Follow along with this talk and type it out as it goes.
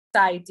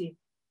society.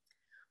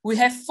 We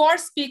have 4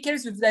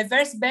 speakers with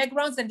diverse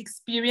backgrounds and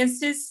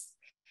experiences,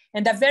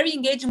 and a very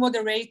engaged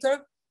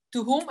moderator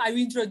to whom I will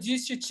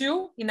introduce you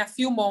to in a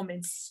few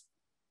moments.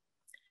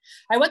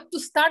 I want to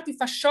start with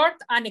a short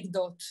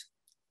anecdote.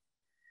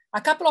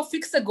 A couple of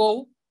weeks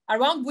ago,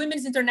 around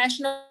Women's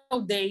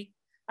International Day,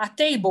 a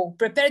table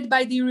prepared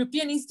by the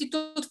European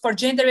Institute for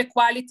Gender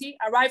Equality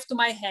arrived to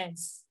my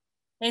hands,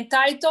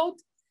 entitled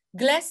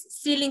Glass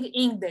Ceiling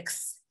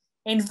Index,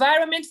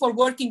 Environment for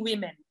Working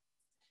Women.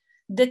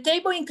 The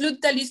table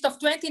included a list of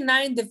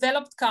 29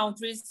 developed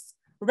countries,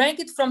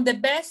 ranked from the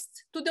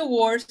best to the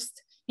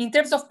worst in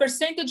terms of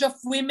percentage of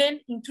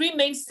women in 3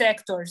 main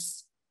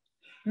sectors: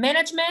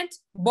 management,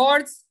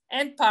 boards,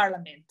 and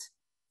parliament.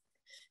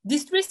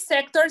 These 3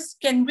 sectors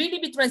can really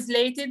be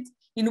translated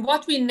in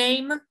what we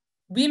name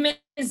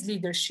women's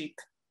leadership.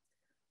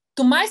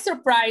 To my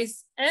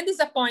surprise and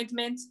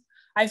disappointment,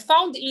 I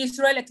found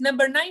Israel at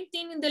number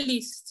 19 in the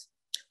list,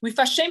 with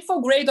a shameful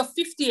grade of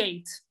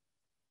 58.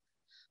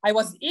 I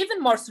was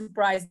even more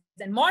surprised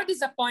and more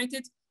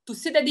disappointed to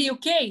see that the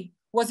UK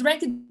was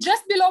ranked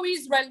just below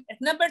Israel at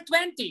number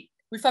 20,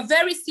 with a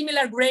very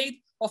similar grade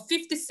of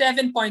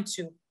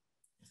 57.2.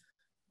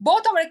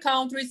 Both our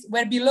countries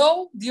were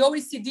below the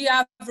OECD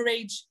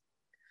average.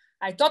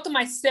 I thought to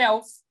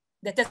myself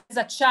that as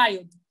a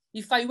child,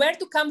 if I were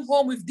to come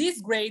home with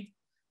this grade,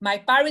 my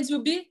parents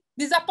would be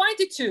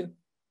disappointed too,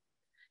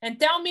 and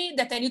tell me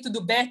that I need to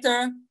do better,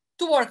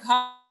 to work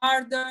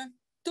harder,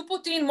 to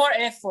put in more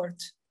effort.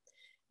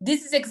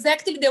 This is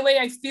exactly the way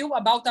I feel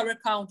about our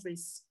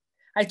countries.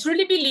 I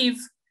truly believe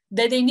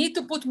that they need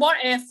to put more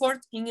effort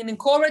in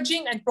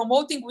encouraging and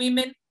promoting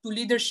women to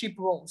leadership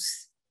roles.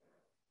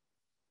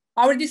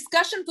 Our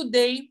discussion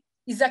today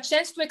is a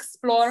chance to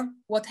explore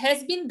what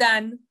has been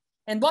done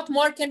and what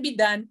more can be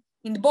done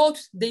in both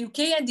the UK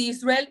and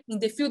Israel in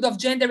the field of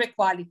gender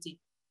equality.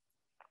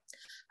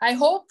 I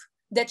hope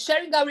that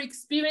sharing our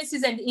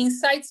experiences and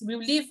insights will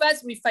leave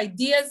us with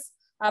ideas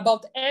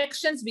about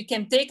actions we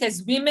can take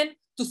as women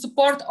to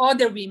support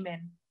other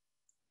women.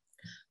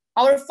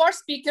 Our 4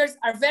 speakers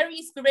are very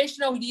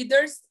inspirational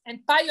leaders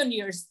and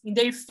pioneers in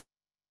their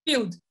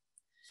field.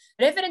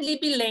 Reverend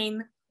Libby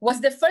was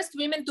the first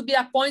woman to be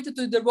appointed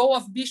to the role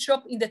of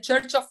bishop in the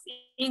Church of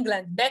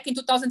England back in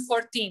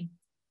 2014.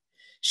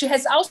 She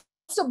has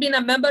also been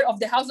a member of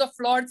the House of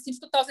Lords since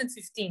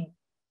 2015.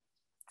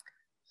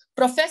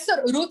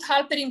 Professor Ruth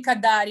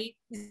Halperin-Kaddari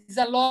is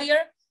a lawyer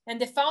and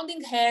the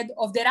founding head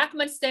of the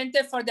Rachman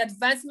Center for the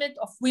Advancement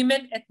of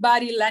Women at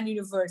Bar-Ilan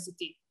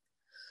University.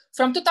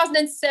 From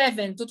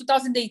 2007 to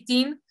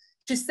 2018,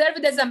 she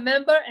served as a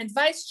member and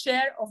vice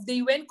chair of the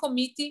UN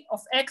Committee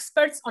of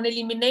Experts on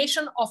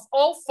Elimination of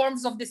All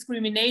Forms of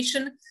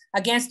Discrimination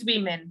against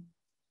Women.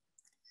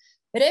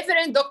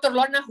 Reverend Dr.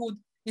 Lorna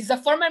is a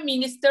former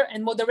minister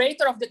and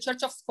moderator of the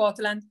Church of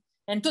Scotland,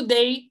 and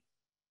today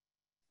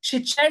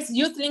she chairs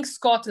Youth Link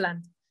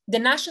Scotland, the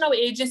national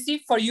agency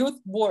for youth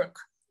work.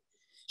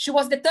 She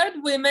was the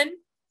 3rd woman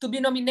to be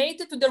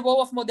nominated to the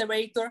role of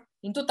moderator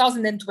in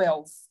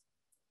 2012.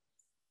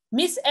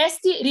 Ms.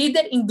 Estee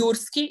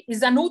Rieder-Indursky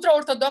is an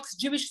ultra-Orthodox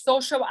Jewish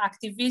social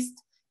activist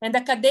and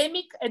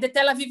academic at the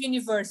Tel Aviv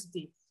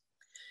University.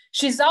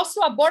 She is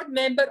also a board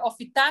member of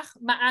Itach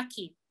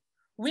Ma'aki,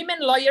 Women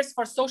Lawyers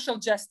for Social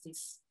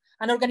Justice,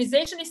 an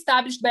organization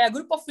established by a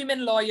group of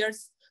women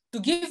lawyers to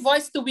give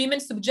voice to women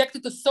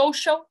subjected to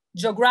social,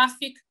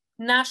 geographic,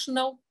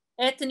 national,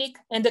 ethnic,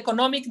 and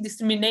economic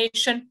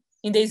discrimination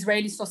in the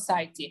Israeli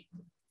society.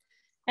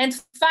 And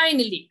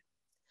finally,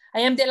 I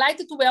am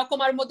delighted to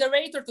welcome our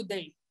moderator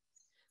today,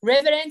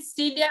 Revd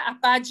Celia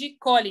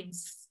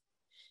Apeagyei-Collins.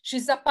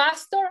 She's a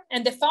pastor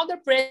and the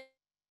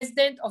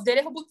founder-president of the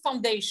Rehoboth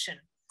Foundation,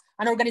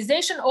 an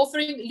organization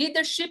offering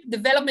leadership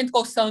development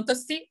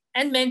consultancy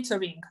and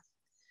mentoring.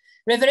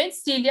 Revd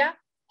Celia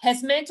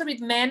has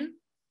mentored men,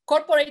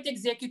 corporate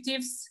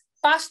executives,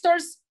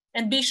 pastors,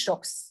 and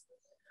bishops.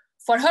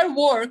 For her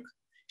work,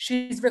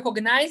 she is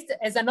recognized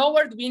as an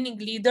award-winning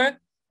leader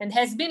and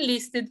has been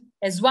listed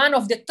as one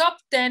of the top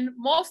 10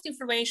 most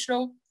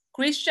influential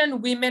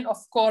Christian women of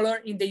color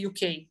in the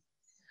UK.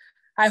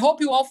 I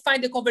hope you all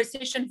find the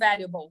conversation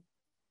valuable.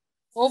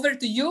 Over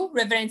to you,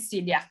 Reverend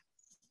Celia.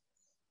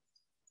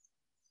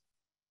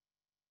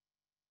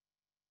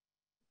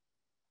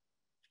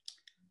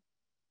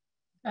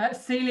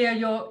 Celia,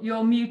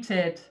 you're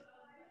muted.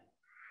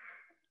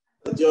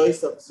 The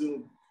joys of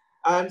Zoom.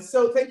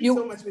 Thank you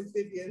so much, Ms.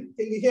 Vivian.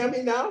 Can you hear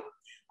me now?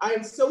 I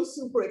am so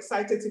super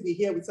excited to be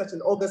here with such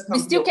an august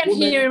company. We still can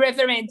hear you,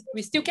 Reverend.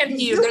 We still can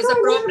hear you. There's a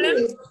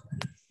problem.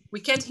 We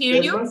can't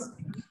hear you.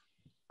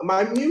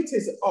 My mute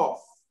is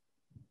off.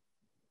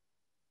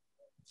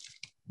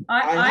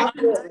 I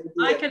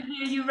can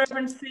hear you,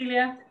 Reverend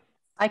Celia.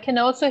 I can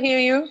also hear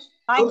you.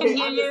 I can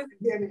hear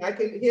you. I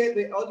can hear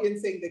the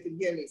audience saying they can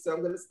hear me, so I'm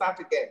going to start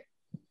again.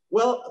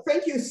 Well,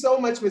 thank you so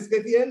much, Ms.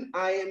 Vivian.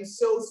 I am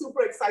so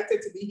super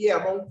excited to be here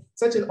among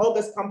such an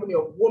august company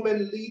of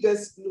women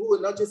leaders who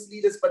are not just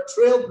leaders, but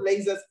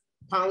trailblazers,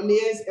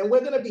 pioneers, and we're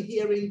going to be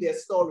hearing their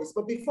stories.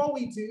 But before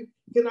we do,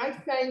 can I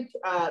thank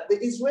the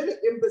Israeli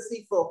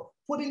Embassy for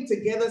putting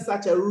together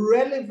such a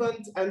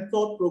relevant and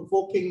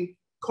thought-provoking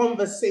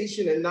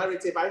conversation and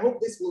narrative. I hope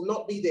this will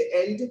not be the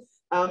end.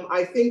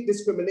 I think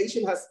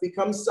discrimination has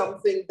become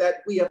something that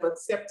we have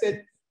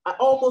accepted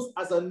almost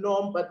as a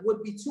norm, but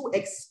would be too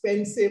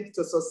expensive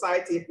to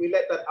society if we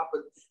let that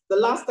happen. The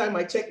last time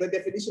I checked the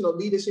definition of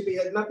leadership,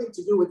 it had nothing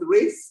to do with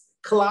race,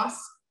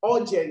 class,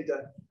 or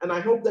gender. And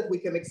I hope that we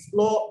can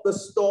explore the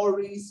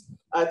stories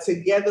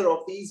together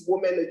of these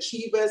women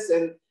achievers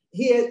and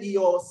hear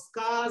your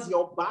scars,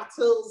 your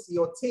battles,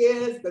 your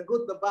tears, the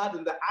good, the bad,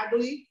 and the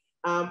ugly,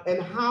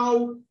 and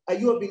how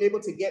you have been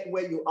able to get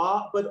where you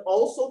are, but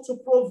also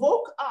to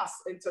provoke us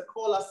and to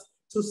call us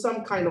to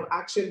some kind of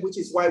action, which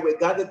is why we're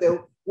gathered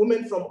there.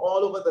 Women from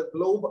all over the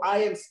globe.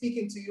 I am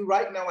speaking to you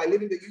right now. I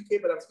live in the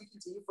UK, but I'm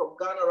speaking to you from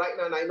Ghana right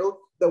now. And I know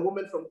the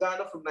women from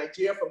Ghana, from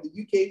Nigeria, from the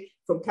UK,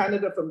 from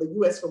Canada, from the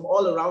US, from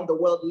all around the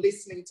world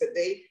listening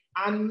today.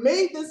 And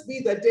may this be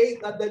the day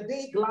that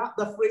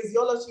the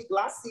phraseology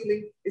glass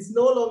ceiling is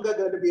no longer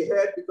going to be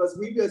heard, because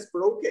we just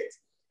broke it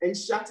and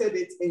shattered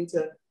it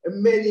into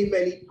many,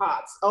 many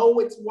parts. Oh,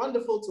 it's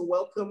wonderful to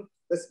welcome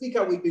the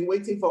speaker we've been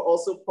waiting for,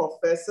 also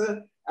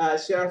Professor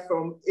Sheriff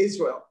from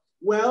Israel.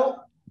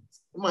 Well,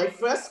 my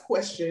first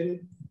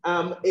question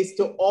is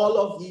to all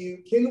of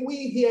you. Can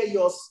we hear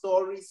your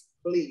stories,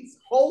 please?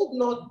 Hold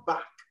not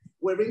back.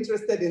 We're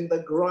interested in the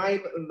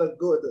grime and the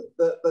good,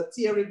 the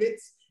teary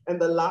bits and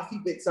the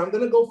laughy bits. So I'm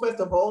going to go first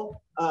of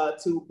all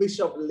to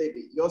Bishop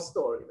Libby. Your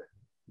story.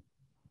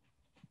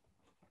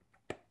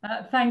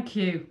 Thank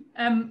you.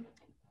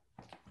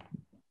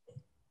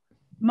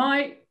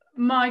 My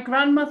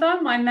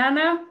grandmother, my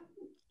nana,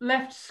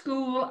 left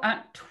school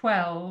at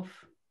 12.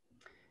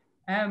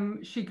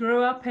 She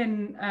grew up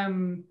in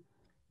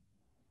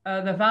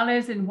the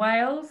valleys in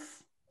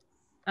Wales,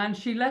 and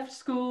she left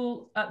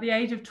school at the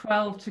age of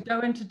 12 to go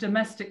into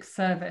domestic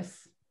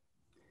service,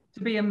 to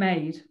be a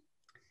maid.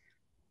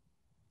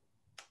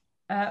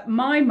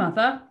 My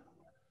mother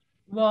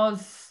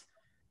was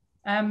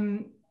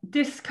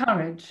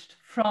discouraged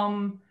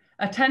from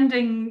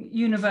attending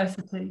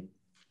university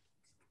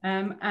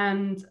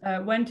and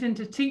went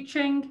into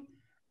teaching,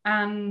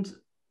 and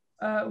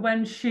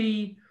when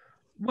she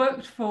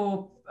worked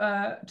for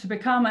to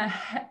become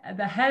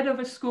the head of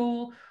a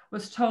school,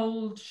 was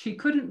told she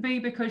couldn't be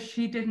because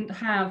she didn't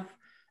have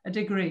a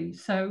degree.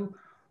 So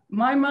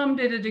my mum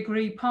did a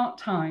degree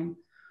part-time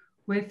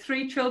with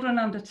 3 children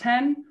under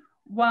 10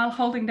 while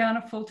holding down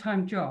a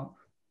full-time job.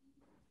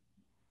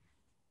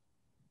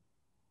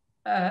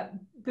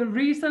 The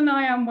reason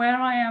I am where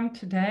I am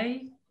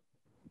today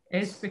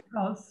is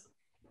because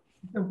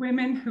the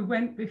women who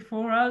went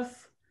before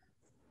us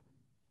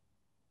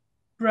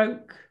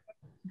broke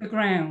the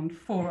ground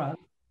for us.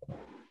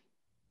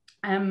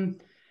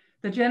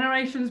 The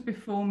generations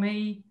before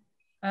me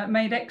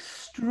made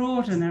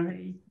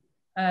extraordinary,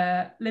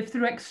 lived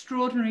through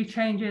extraordinary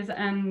changes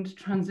and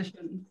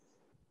transitions.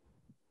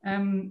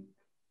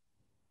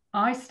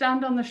 I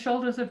stand on the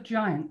shoulders of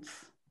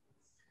giants,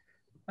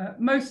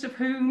 most of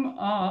whom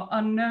are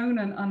unknown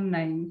and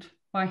unnamed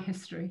by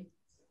history.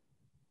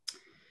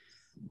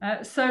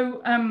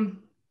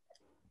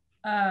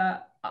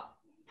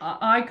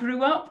 I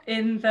grew up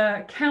in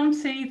the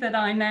county that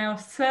I now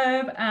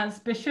serve as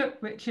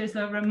bishop, which is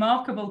a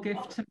remarkable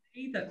gift to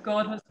me that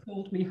God has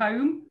called me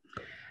home.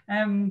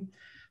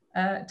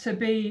 To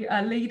be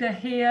a leader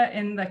here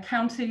in the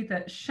county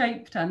that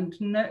shaped and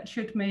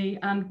nurtured me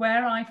and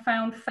where I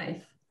found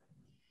faith.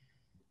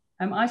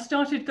 I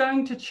started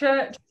going to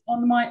church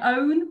on my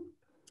own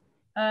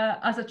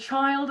as a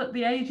child at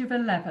the age of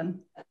 11.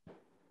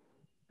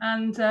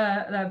 And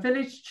the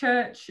village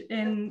church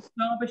in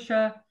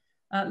Derbyshire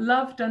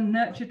loved and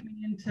nurtured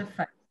me into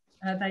faith.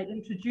 They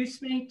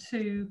introduced me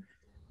to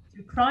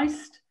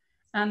Christ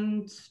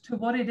and to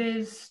what it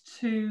is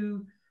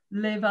to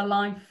live a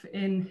life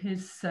in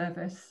his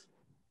service.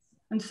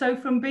 And so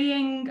from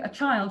being a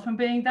child, from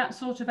being that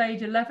sort of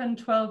age, 11,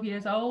 12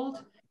 years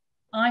old,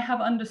 I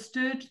have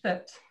understood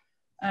that,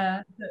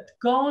 that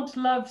God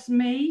loves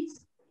me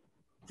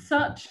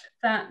such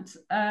that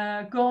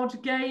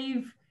God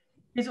gave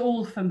his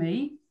all for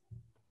me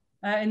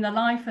in the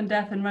life and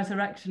death and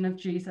resurrection of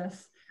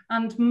Jesus.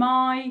 And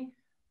my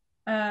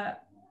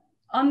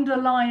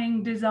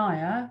underlying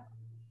desire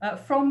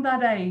from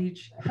that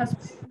age has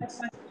been the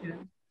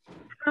question: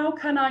 how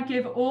can I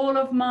give all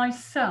of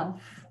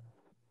myself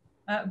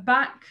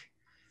back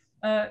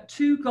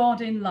to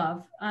God in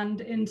love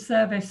and in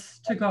service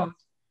to God?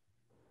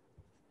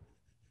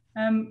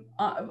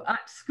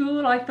 At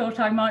school, I thought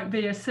I might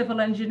be a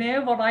civil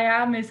engineer. What I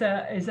am is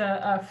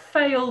a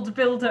failed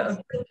builder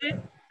of bridges.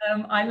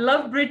 I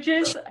love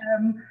bridges,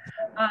 and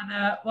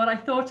what I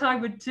thought I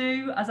would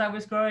do as I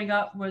was growing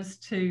up was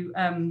to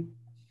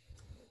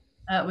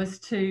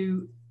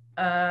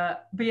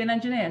be an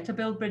engineer, to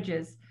build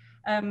bridges,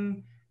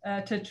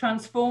 to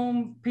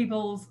transform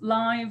people's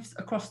lives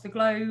across the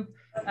globe,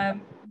 that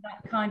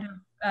kind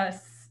of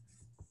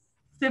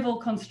civil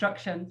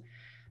construction.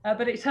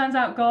 But it turns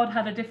out God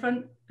had a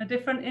different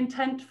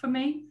intent for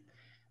me.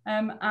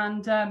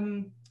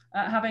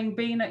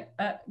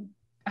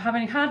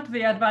 Having had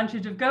the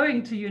advantage of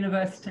going to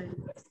university,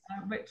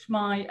 which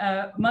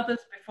my mothers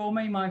before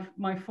me,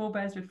 my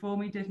forebears before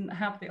me, didn't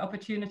have the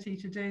opportunity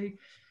to do.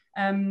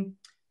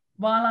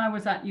 While I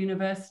was at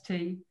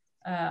university,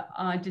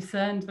 I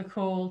discerned the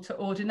call to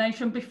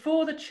ordination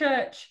before the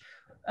church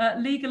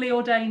legally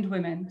ordained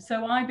women.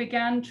 So I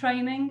began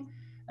training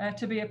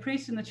to be a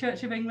priest in the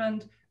Church of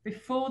England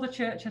before the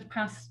church had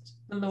passed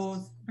the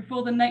laws,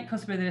 before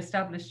because we're the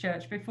established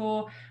church,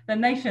 before the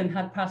nation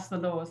had passed the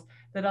laws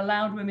that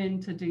allowed women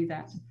to do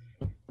that.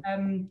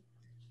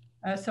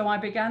 So I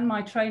began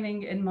my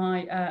training in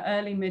my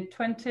early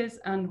mid-20s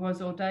and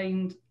was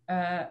ordained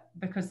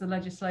because the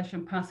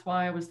legislation passed while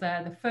I was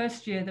there. The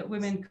first year that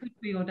women could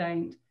be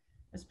ordained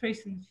as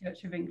priests in the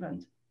Church of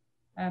England,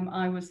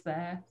 I was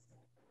there.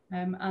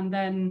 And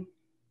then,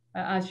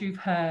 as you've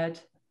heard,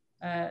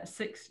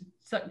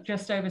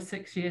 just over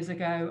 6 years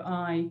ago,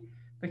 I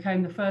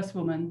became the first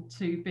woman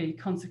to be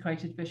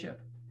consecrated bishop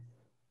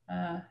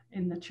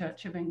in the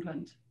Church of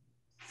England.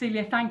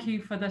 Celia, thank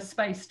you for the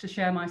space to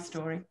share my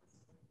story.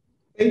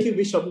 Thank you,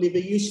 Bishop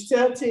Libby. You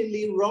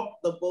certainly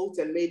rocked the boat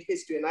and made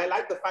history. And I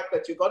like the fact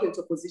that you got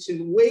into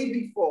position way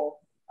before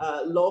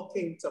law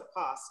came to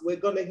pass. We're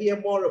going to hear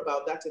more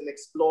about that and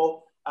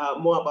explore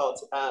more about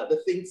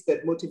the things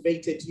that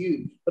motivated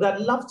you. But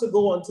I'd love to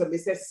go on to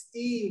Miss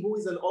Estee, who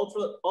is an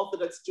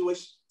ultra-Orthodox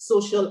Jewish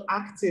social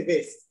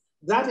activist.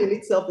 That in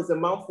itself is a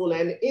mouthful.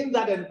 And in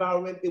that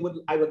environment,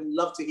 I would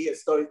love to hear a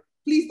story.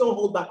 Please don't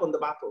hold back on the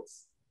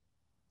battles.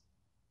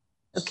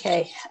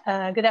 Okay,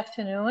 good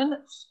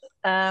afternoon.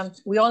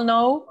 We all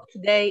know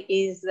today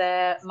is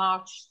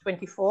March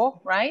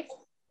 24, right?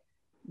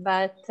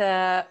 But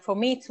for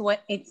me,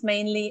 it's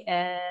mainly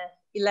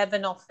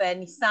 11 of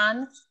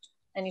Nisan,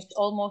 and it's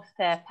almost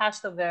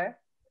Passover,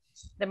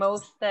 the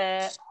most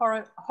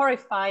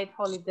horrified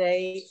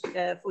holiday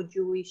for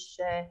Jewish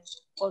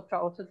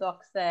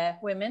ultra-Orthodox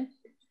women.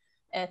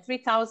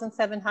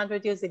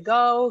 3,700 years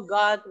ago,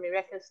 God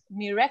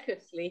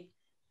miraculously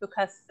took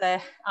us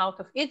out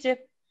of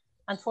Egypt.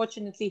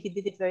 Unfortunately, he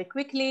did it very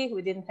quickly.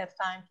 We didn't have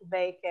time to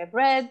bake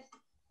bread.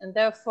 And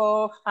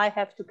therefore, I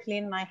have to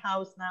clean my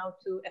house now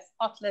to a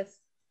spotless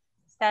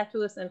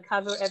status and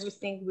cover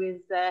everything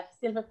with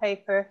silver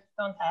paper.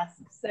 Don't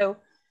ask. So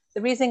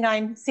the reason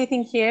I'm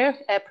sitting here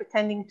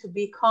pretending to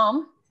be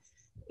calm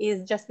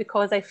is just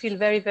because I feel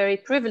very, very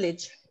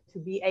privileged to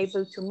be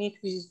able to meet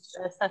with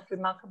such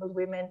remarkable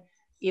women,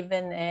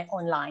 even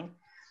online.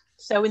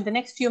 So in the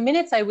next few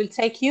minutes, I will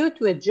take you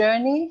to a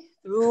journey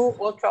through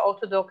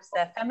ultra-Orthodox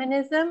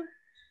feminism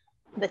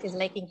that is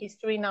making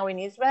history now in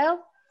Israel.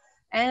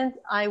 And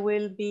I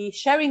will be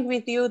sharing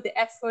with you the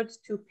efforts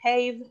to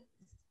pave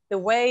the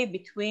way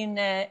between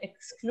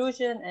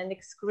exclusion and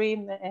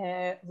extreme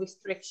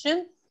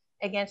restriction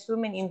against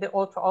women in the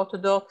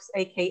ultra-Orthodox,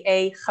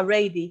 aka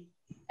Haredi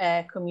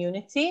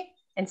community,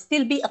 and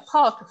still be a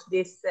part of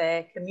this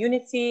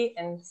community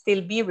and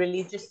still be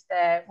religious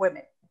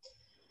women.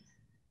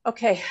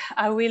 Okay,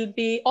 I will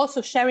be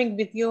also sharing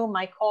with you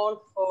my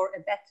call for a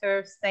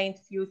better, saint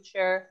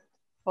future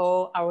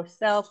for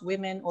ourselves,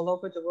 women all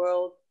over the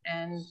world,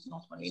 and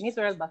not only in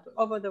Israel, but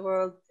all over the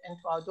world, and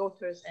to our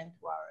daughters and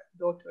to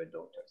our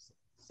daughters.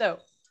 So,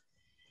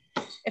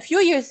 a few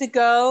years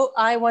ago,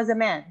 I was a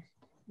man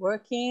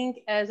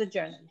working as a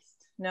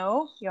journalist.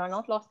 No, you are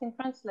not lost in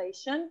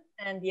translation.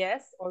 And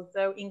yes,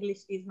 although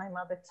English is my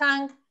mother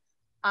tongue,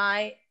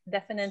 I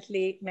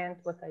definitely meant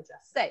what I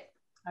just said.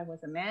 I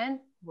was a man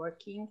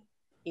working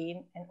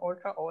in an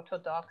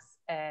ultra-Orthodox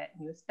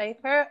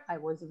newspaper. I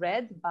was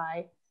read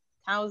by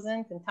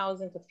thousands and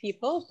thousands of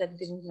people that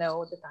didn't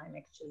know that I'm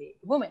actually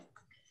a woman.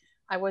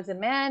 I was a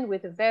man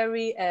with a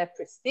very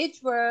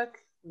prestige work,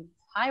 with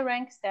high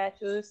rank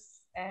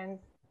status, and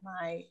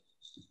my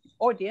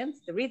audience,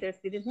 the readers,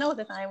 didn't know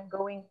that I'm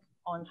going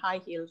on high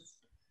heels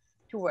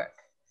to work.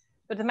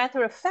 But the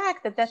matter of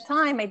fact, at that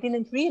time, I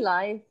didn't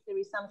realize there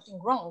is something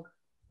wrong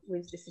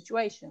with the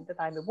situation, that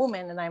I'm a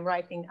woman and I'm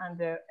writing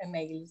under a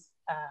male's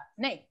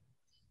name.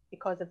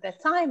 Because at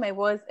that time, I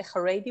was a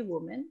Haredi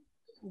woman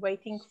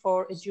waiting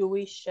for a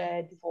Jewish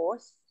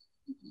divorce,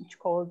 which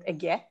called a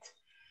get.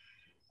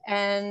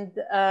 And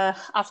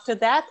after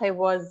that,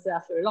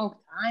 after a long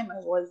time, I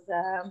was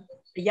a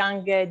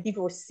young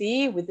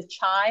divorcee with a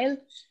child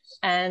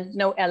and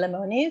no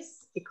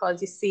alimonies,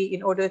 because you see,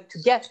 in order to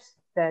get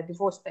the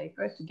divorce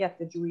paper, to get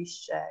the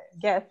Jewish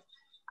get,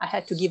 I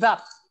had to give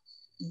up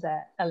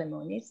the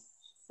alimonies.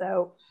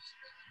 So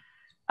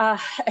I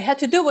had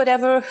to do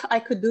whatever I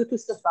could do to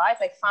survive.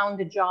 I found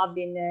a job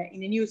in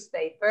a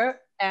newspaper,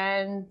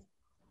 and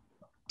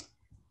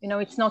you know,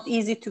 it's not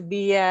easy to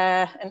be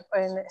a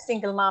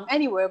single mom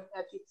anywhere,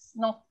 but it's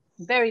not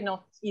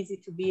easy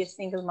to be a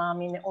single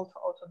mom in the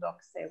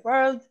ultra-Orthodox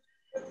world.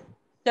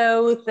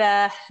 So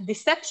the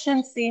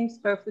deception seems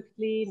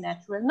perfectly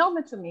natural and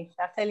normal to me.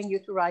 They're telling you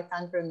to write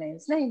under a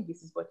man's name.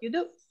 This is what you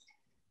do.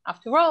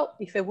 After all,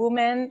 if a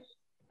woman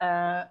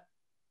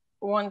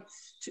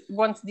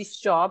wants this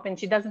job and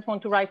she doesn't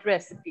want to write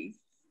recipes,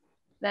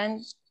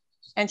 then,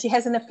 and she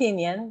has an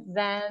opinion,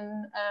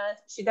 then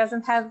she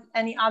doesn't have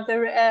any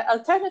other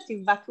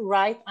alternative but to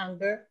write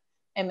under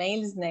a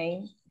male's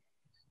name,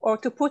 or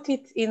to put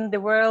it in the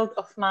world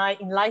of my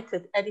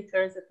enlightened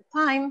editors at the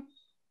time,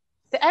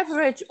 the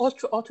average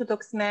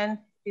ultra-Orthodox man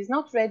is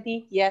not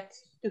ready yet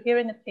to hear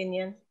an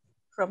opinion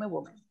from a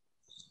woman.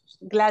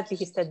 Gladly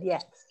he said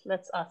yet.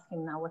 Let's ask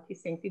him now what he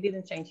thinks. He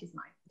didn't change his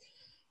mind.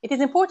 It is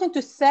important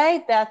to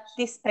say that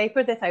this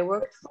paper that I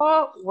worked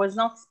for was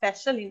not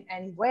special in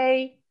any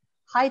way.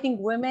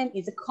 Hiding women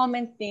is a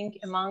common thing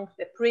among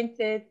the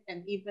printed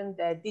and even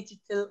the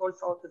digital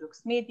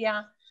ultra-Orthodox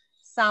media.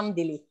 Some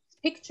delete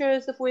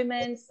pictures of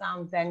women,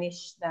 some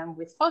vanish them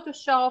with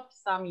Photoshop,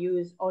 some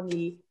use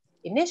only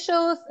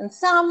initials, and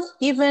some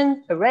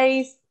even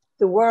erase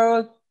the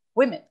word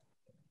women.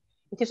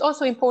 It is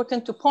also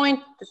important to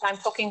point that I'm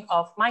talking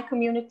of my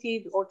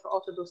community, the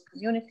ultra-Orthodox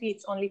community.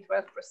 It's only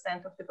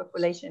 12% of the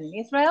population in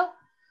Israel.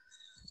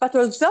 But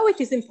although it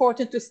is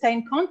important to stay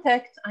in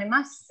contact, I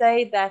must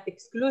say that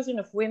exclusion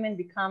of women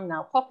become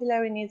now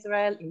popular in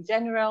Israel in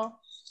general.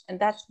 And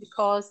that's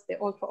because the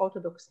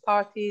ultra-Orthodox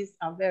parties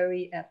are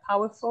very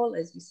powerful,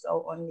 as we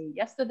saw only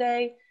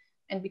yesterday,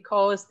 and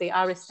because they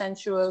are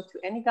essential to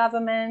any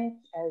government,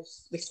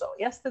 as we saw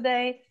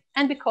yesterday,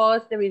 and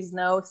because there is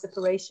no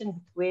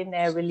separation between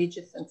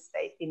religious and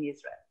state in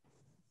Israel.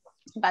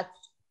 But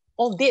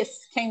all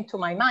this came to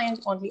my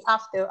mind only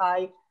after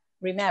I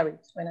remarried.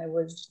 When I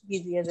was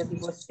busy as a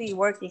divorcee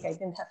working, I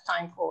didn't have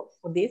time for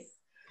this.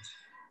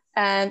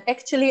 And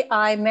actually,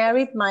 I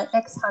married my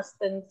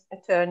ex-husband's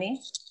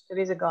attorney. There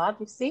is a God,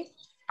 you see.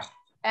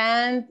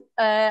 And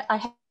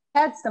I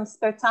had some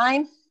spare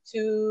time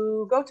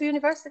to go to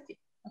university,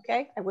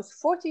 okay? I was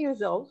 40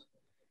 years old.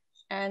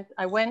 And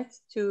I went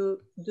to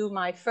do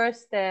my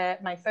first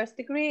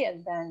degree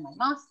and then my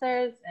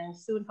master's, and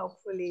soon,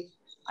 hopefully,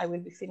 I will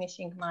be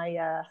finishing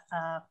my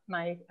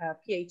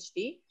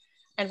PhD.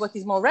 And what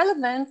is more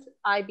relevant,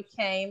 I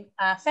became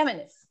a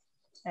feminist,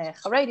 a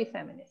Haredi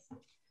feminist.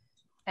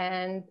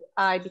 And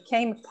I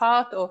became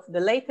part of the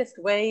latest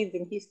wave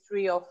in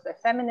history of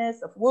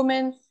feminists, of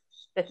women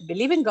that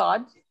believe in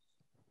God.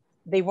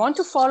 They want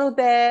to follow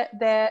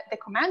the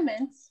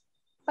commandments,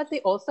 but they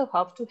also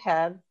have to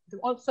have, they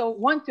also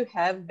want to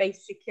have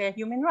basic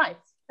human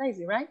rights.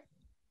 Crazy, right?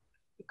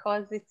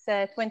 Because it's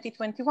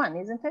 2021,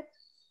 isn't it?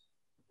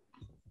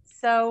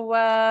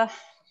 So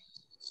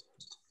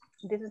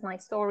this is my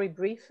story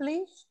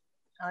briefly.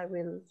 I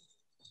will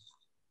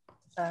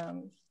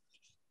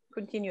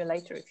continue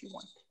later if you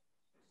want.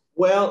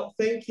 Well,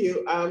 thank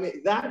you.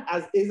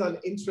 That is an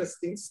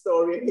interesting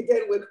story. And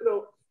again, we're going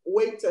to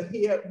wait to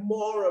hear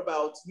more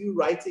about you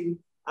writing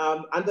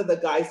under the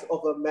guise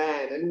of a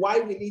man and why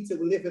we need to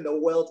live in a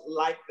world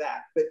like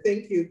that. But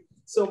thank you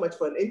so much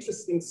for an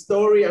interesting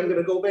story. I'm going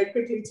to go very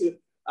quickly to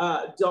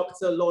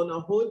Dr. Lorna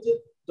Hood.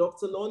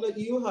 Dr. Lorna,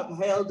 you have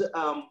held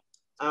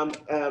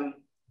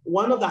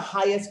one of the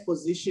highest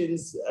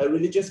positions,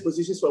 religious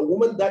positions for a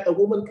woman that a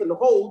woman can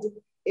hold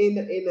in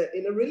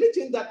a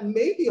religion that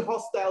may be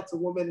hostile to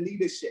women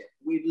leadership.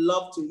 We'd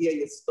love to hear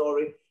your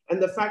story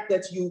and the fact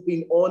that you've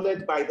been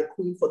honored by the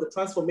Queen for the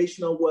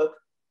transformational work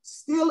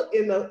still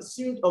in a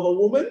suit of a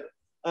woman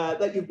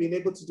that you've been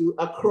able to do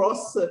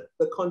across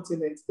the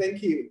continent.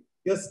 Thank you.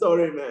 Your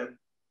story, ma'am.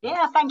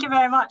 Yeah, thank you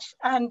very much.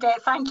 And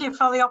thank you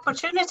for the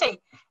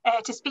opportunity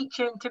to speak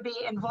to you and to be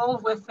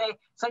involved with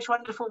such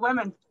wonderful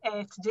women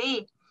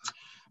today.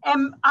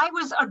 I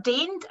was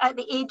ordained at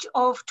the age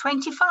of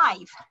 25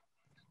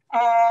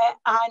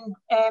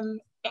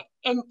 and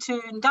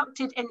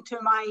inducted into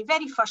my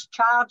very first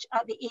charge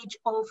at the age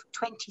of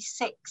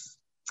 26.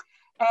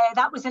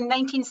 That was in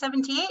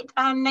 1978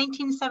 and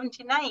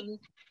 1979.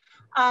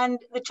 And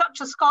the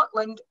Church of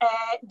Scotland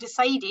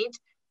decided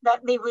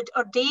that they would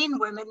ordain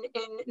women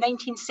in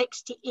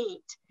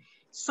 1968.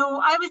 So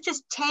I was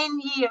just 10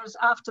 years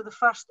after the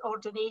first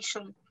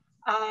ordination.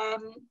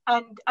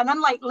 And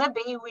unlike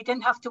Libby, we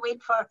didn't have to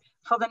wait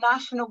for the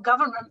national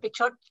government,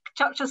 because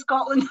Church of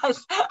Scotland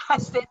has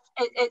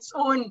its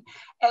own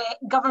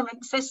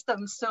government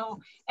system. So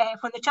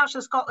when the Church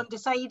of Scotland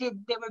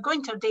decided they were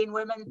going to ordain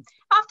women,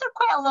 after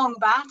quite a long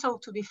battle,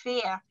 to be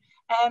fair,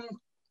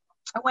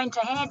 it went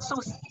ahead. So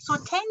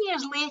 10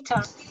 years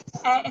later,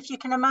 if you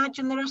can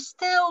imagine, there are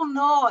still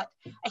not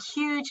a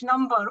huge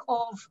number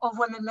of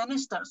women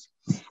ministers.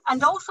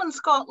 And also in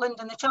Scotland,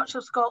 in the Church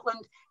of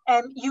Scotland,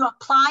 you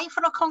apply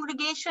for a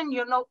congregation,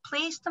 you're not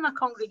placed in a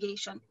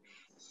congregation.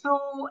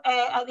 So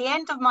at the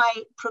end of my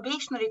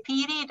probationary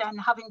period and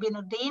having been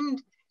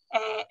ordained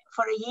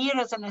for a year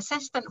as an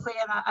assistant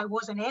where I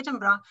was in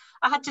Edinburgh,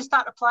 I had to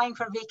start applying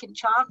for vacant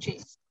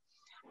charges.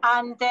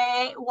 And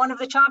one of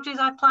the charges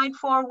I applied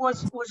for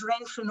was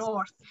Renfrew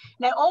North.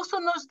 Now, also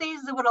in those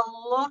days, there were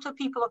a lot of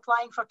people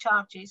applying for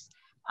charges.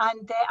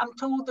 And I'm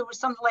told there was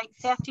something like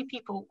 30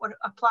 people were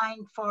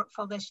applying for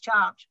this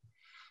charge.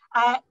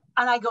 And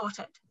I got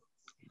it.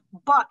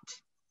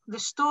 But the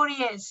story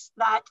is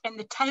that in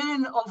the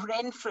town of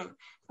Renfrew,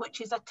 which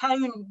is a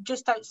town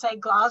just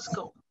outside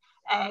Glasgow,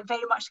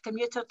 very much a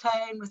commuter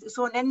town with its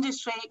own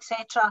industry,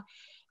 etc.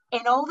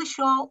 In all the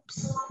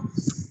shops,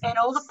 in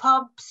all the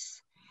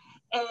pubs,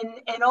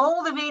 in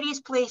all the various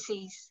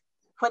places,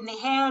 when they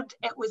heard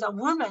it was a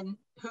woman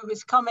who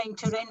was coming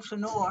to Renfrew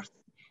North,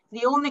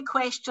 the only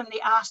question they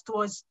asked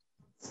was,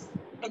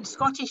 in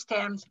Scottish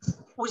terms,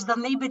 was there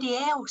nobody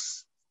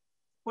else?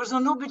 Was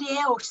there nobody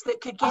else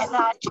that could get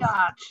that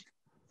charge?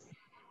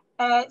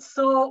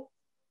 So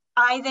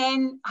I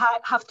then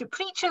have to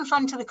preach in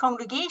front of the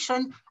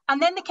congregation,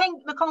 and then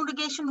the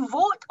congregation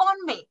vote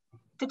on me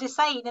to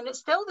decide, and it's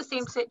still the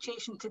same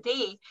situation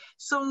today.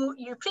 So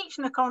you preach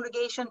in the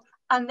congregation,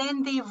 and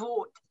then they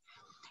vote.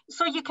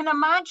 So you can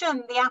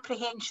imagine the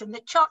apprehension.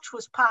 The church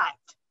was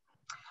packed.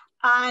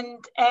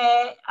 And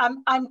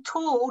I'm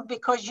told,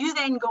 because you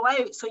then go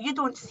out, so you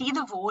don't see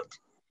the vote.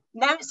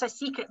 Now it's a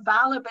secret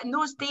ballot, but in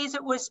those days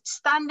it was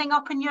standing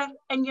up in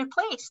your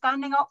place,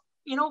 standing up,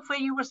 you know, where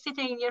you were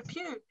sitting in your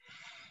pew.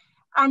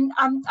 And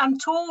I'm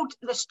told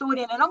the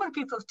story, and a number of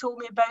people have told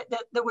me about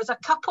that. There was a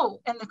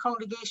couple in the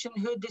congregation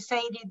who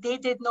decided they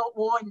did not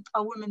want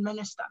a woman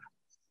minister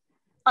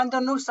under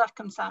no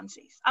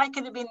circumstances. I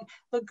could have been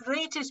the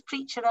greatest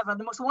preacher ever,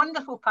 the most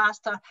wonderful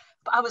pastor,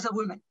 but I was a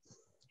woman.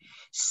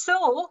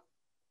 So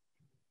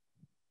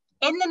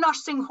in the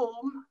nursing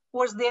home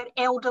was their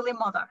elderly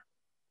mother.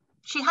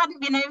 She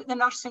hadn't been out the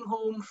nursing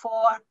home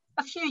for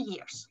a few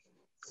years,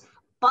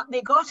 but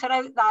they got her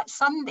out that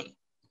Sunday.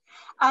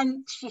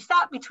 And she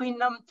sat between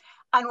them,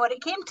 and when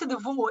it came to the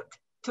vote,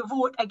 to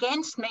vote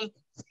against me,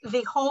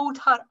 they hauled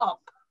her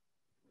up.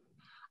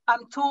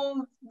 I'm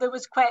told there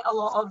was quite a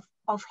lot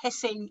of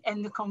hissing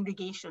in the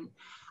congregation,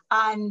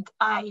 and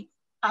I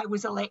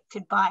was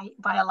elected by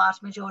a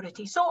large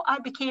majority. So I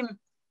became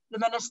the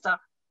minister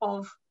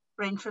of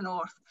Renfrew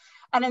North.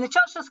 And in the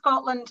Church of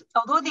Scotland,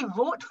 although they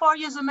vote for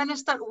you as a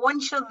minister,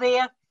 once you're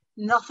there,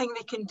 nothing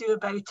they can do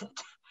about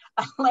it,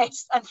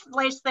 unless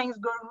things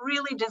go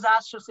really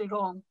disastrously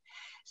wrong.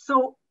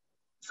 So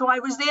I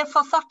was there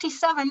for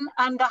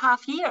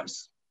 37.5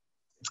 years.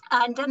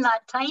 And in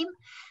that time,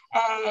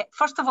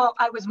 first of all,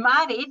 I was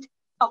married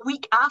a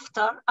week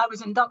after I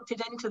was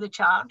inducted into the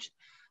charge.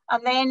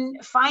 And then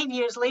 5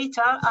 years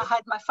later, I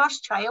had my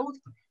first child.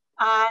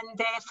 And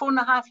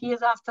 4.5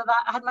 years after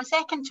that, I had my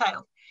second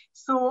child.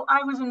 So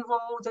I was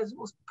involved, as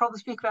we'll probably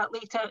speak about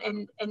later,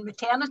 in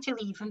maternity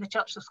leave in the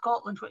Church of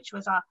Scotland, which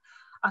was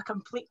a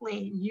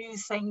completely new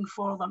thing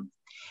for them.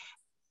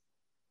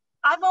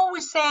 I've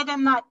always said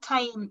in that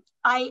time,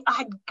 I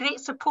had great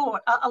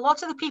support. A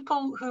lot of the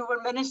people who were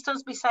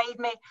ministers beside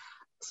me,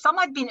 some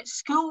I'd been at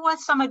school with,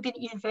 some I'd been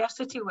at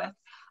university with,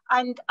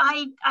 and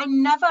I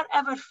never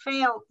ever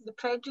felt the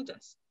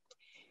prejudice.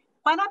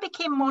 When I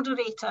became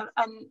moderator,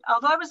 and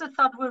although I was the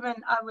third woman,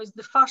 I was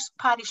the first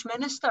parish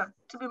minister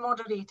to be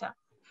moderator.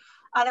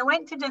 And I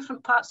went to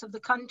different parts of the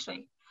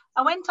country.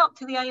 I went up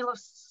to the Isle of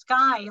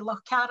Skye,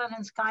 Loch Carron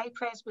and Skye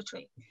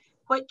Presbytery,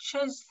 which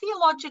is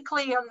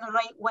theologically on the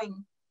right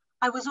wing.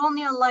 I was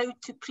only allowed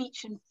to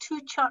preach in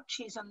 2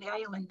 churches on the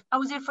island. I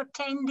was there for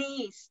 10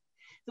 days.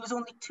 There was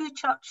only 2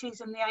 churches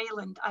in the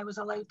island I was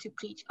allowed to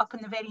preach, up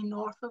in the very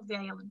north of the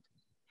island.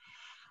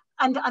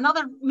 And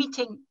another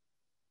meeting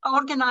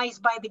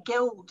organised by the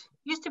Guild,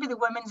 used to be the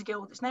Women's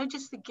Guild, it's now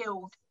just the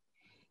Guild.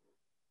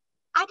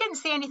 I didn't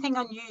say anything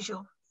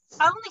unusual.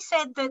 I only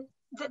said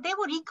that they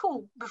were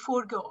equal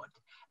before God,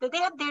 that they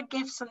had their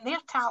gifts and their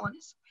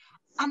talents,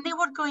 and they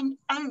were going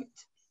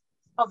out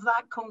of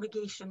that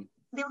congregation.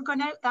 They were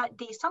going out that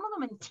day, some of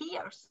them in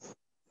tears.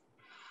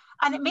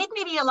 And it made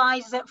me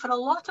realise that for a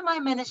lot of my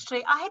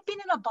ministry, I had been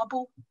in a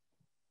bubble.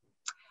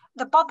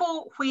 The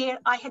bubble where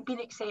I had been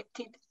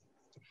accepted.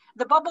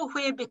 The bubble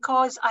where,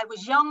 because I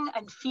was young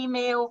and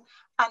female,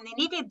 and they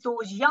needed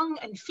those young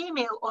and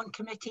female on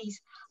committees,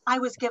 I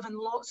was given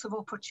lots of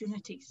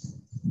opportunities.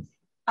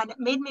 And it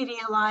made me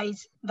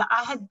realise that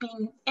I had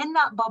been in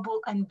that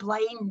bubble and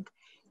blind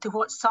to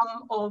what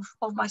some of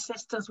my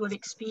sisters were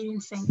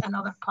experiencing in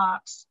other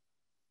parts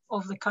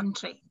of the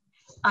country,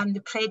 and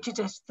the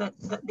prejudice that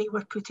they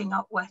were putting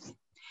up with.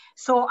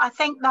 So I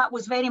think that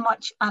was very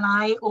much an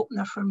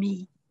eye-opener for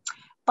me.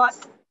 But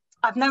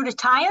I've now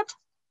retired.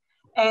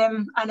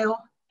 I know,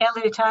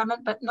 early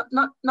retirement, but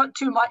not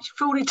too much,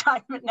 full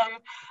retirement now.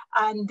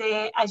 And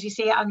as you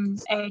say, I'm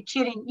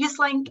chairing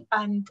YouthLink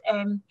and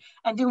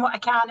doing what I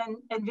can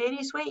in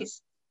various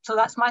ways. So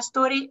that's my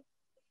story.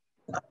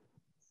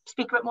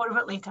 Speak a bit more of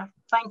it later.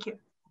 Thank you.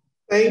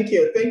 Thank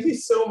you. Thank you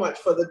so much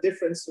for the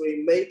difference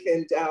we make.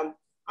 And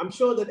I'm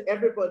sure that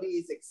everybody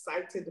is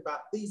excited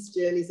about these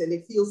journeys, and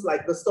it feels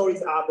like the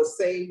stories are the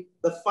same,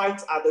 the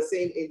fights are the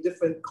same in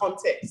different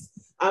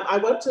contexts. I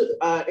want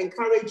to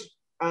encourage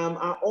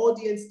our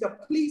audience to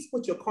please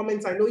put your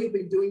comments. I know you've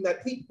been doing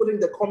that. Keep putting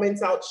the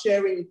comments out,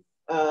 sharing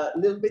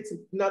little bits of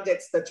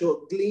nuggets that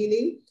you're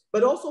gleaning,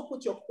 but also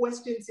put your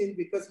questions in,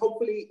 because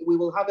hopefully we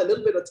will have a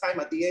little bit of time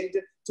at the end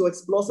to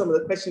explore some of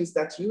the questions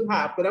that you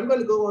have. But I'm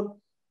going to go on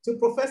to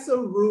Professor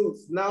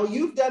Ruth. Now,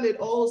 you've done it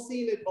all,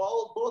 seen it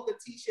all, bought the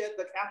t-shirt,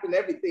 the cap and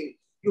everything.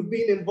 You've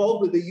been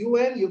involved with the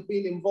UN, you've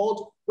been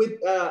involved with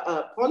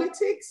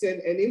politics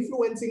and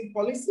influencing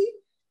policy.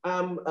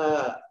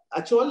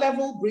 at your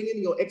level, bring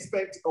in your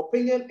expert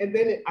opinion, and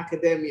then in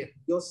academia,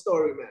 your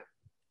story, ma'am.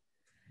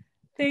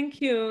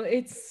 Thank you.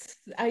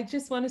 I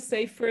just want to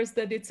say first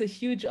that it's a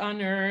huge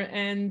honor,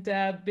 and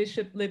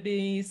Bishop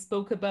Libby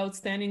spoke about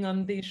standing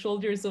on the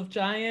shoulders of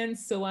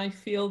giants. So I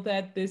feel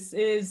that this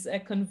is a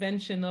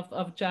convention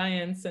of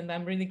giants, and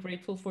I'm really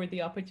grateful for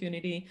the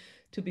opportunity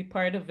to be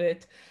part of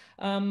it.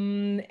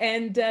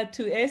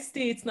 To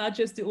Estee, it's not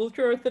just the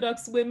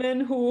ultra-Orthodox women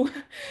who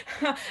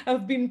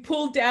have been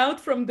pulled out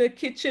from the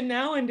kitchen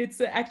now, and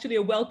it's actually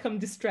a welcome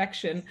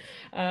distraction.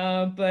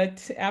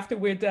 But after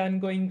we're done,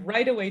 going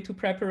right away to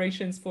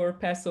preparations for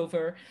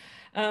Passover.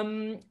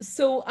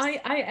 So I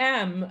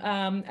am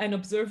an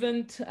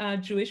observant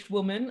Jewish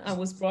woman. I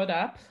was brought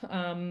up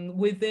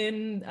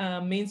within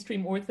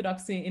mainstream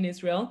Orthodoxy in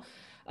Israel.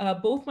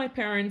 Both my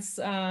parents,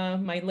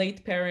 my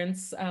late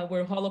parents,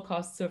 were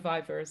Holocaust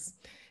survivors.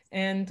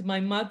 And my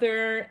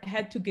mother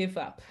had to give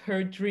up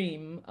her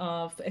dream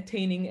of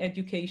attaining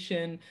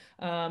education.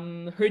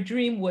 Her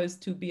dream was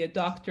to be a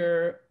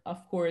doctor.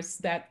 Of course,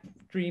 that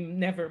dream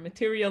never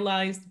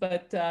materialized,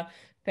 but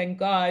thank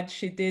God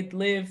she did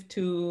live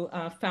to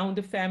found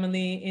a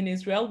family in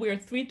Israel. We are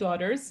 3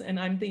 daughters, and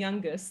I'm the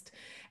youngest.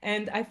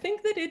 And I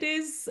think that it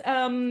is,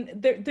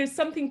 there's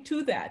something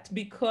to that,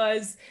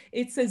 because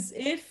it's as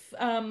if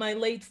my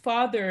late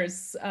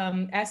father's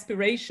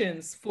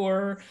aspirations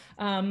for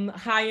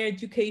higher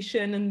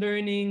education and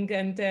learning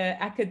and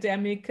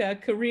academic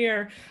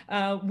career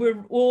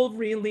were all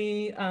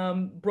really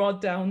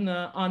brought down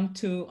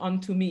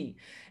onto me.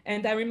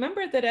 And I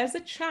remember that as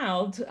a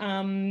child,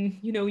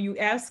 you know, you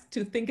asked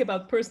to think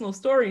about personal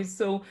stories.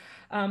 So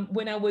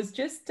when I was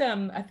just,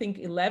 I think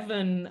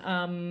 11,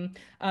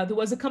 there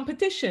was a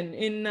competition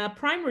in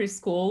primary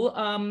school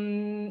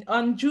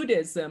on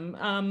Judaism,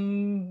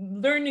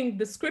 learning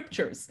the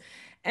scriptures.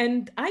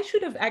 And I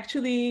should have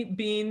actually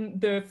been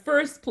the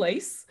first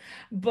place,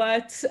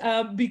 but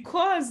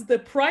because the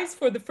prize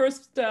for the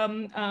first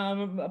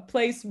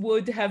place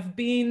would have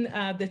been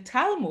the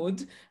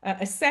Talmud,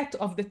 a set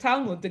of the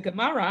Talmud, the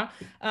Gemara,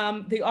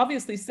 they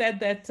obviously said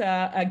that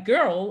a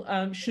girl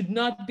should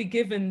not be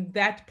given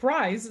that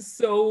prize.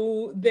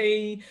 So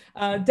they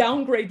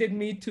downgraded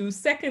me to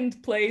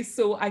second place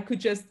so I could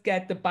just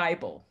get the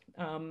Bible.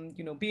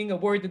 You know, being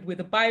awarded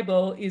with a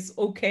Bible is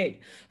okay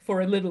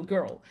for a little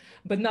girl,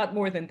 but not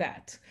more than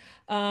that.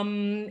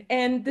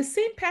 And the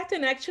same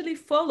pattern actually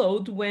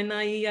followed when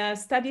I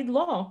studied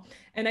law.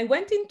 And I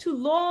went into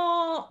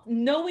law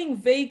knowing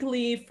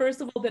vaguely, first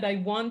of all, that I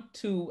want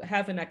to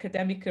have an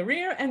academic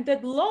career and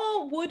that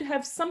law would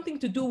have something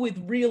to do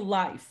with real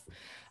life.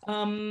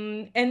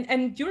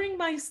 And during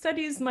my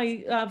studies,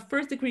 my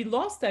first degree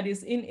law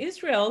studies in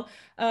Israel,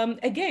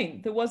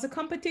 again, there was a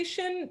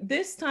competition,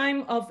 this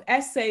time of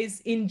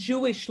essays in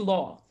Jewish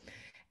law.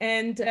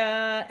 And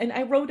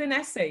I wrote an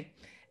essay.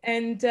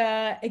 And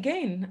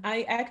again,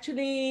 I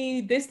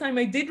actually, this time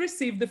I did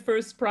receive the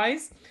first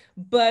prize,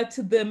 but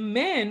the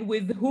man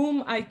with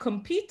whom I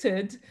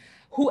competed,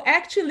 who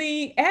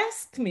actually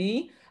asked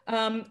me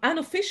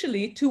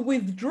unofficially to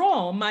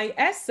withdraw my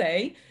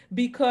essay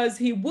because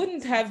he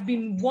wouldn't have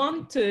been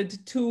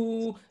wanted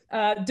to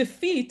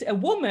defeat a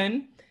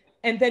woman.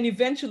 And then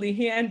eventually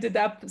he ended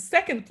up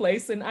second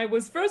place and I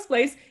was first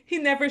place. He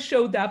never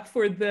showed up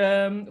for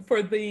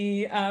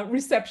the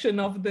reception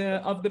of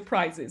the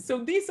prizes. So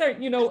these are,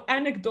 you know,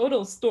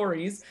 anecdotal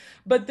stories,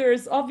 but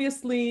there's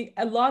obviously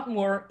a lot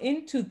more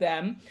into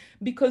them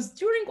because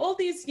during all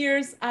these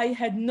years, I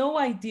had no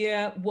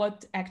idea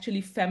what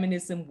actually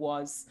feminism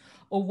was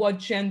or what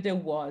gender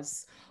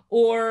was.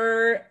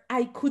 Or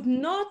I could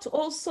not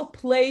also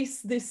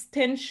place this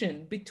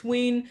tension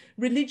between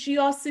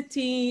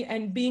religiosity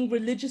and being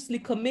religiously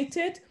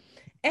committed,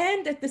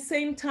 and at the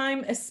same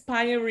time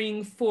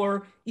aspiring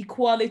for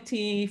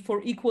equality,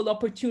 for equal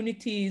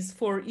opportunities,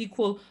 for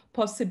equal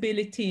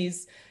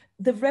possibilities.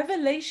 The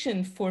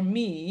revelation for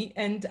me,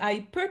 and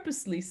I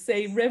purposely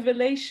say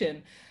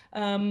revelation,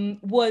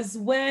 was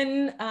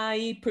when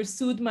I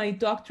pursued my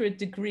doctorate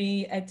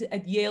degree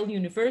at Yale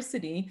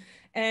University.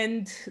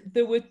 And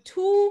there were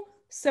 2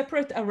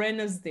 separate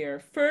arenas there.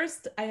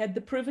 First, I had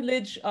the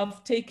privilege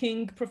of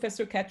taking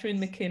Professor Catherine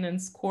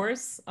McKinnon's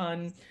course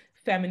on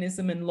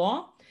feminism and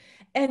law.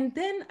 And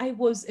then I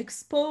was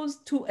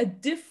exposed to a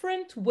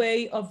different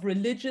way of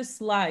religious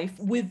life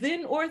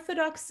within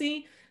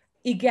Orthodoxy,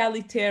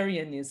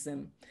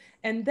 egalitarianism.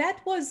 And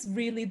that was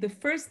really the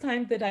first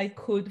time that I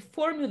could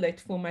formulate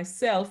for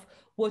myself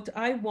what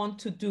I want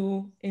to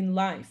do in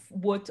life,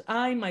 what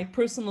my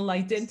personal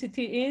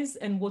identity is,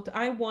 and what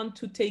I want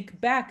to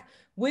take back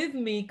with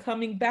me,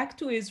 coming back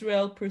to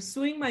Israel,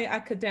 pursuing my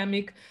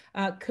academic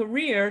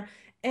career,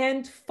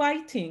 and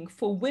fighting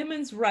for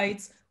women's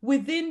rights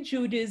within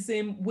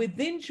Judaism,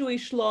 within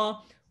Jewish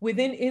law,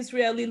 within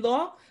Israeli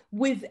law,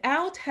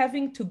 without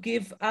having to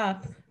give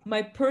up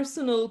my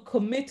personal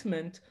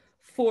commitment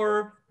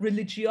for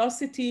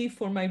religiosity,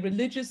 for my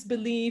religious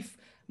belief,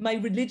 my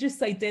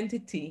religious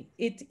identity.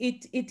 It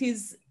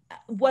is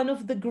one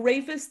of the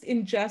gravest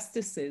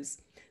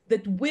injustices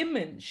that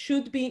women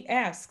should be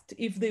asked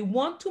if they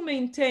want to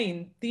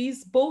maintain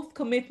these both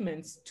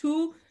commitments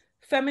to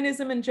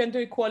feminism and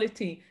gender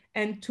equality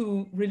and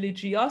to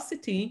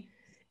religiosity,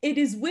 it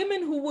is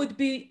women who would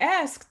be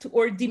asked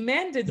or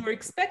demanded or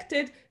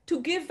expected to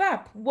give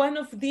up one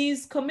of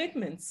these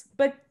commitments.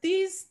 But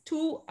these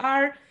two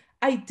are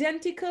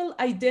identical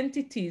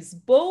identities.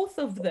 Both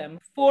of them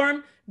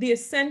form the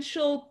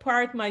essential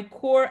part, my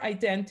core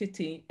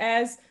identity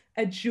as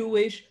a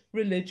Jewish,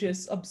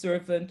 religious,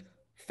 observant,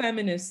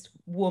 feminist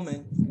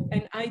woman.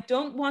 And I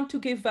don't want to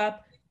give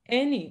up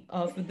any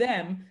of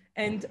them.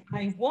 And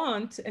I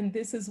want, and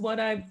this is what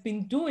I've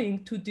been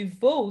doing, to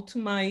devote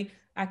my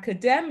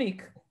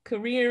academic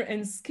career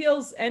and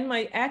skills and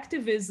my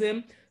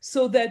activism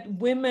so that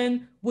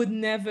women would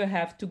never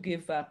have to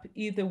give up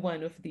either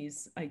one of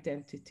these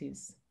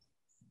identities.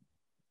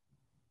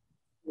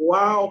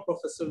 Wow,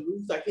 Professor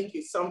Ruth, I think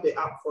you summed it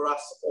up for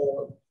us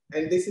all.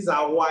 And this is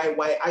our why.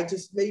 I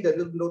just made a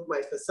little note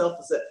myself,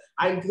 is that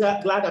I'm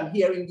glad I'm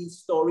hearing these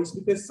stories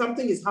because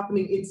something is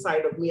happening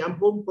inside of me. I'm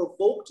being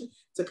provoked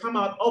to come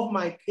out of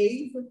my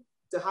cave,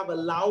 to have a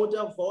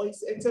louder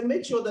voice, and to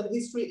make sure that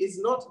history is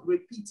not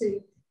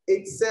repeating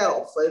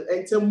itself,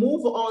 and to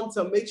move on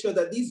to make sure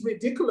that these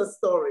ridiculous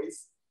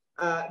stories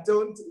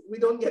we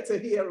don't get to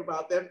hear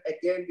about them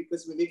again,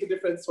 because we make a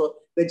difference for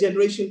the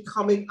generation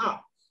coming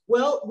up.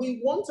 Well,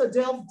 we want to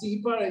delve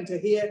deeper and to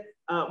hear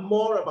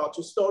more about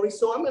your story.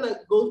 So I'm going to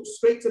go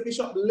straight to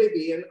Bishop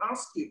Libby and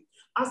ask you,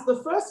 as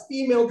the first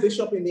female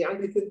bishop in the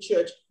Anglican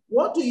Church,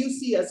 what do you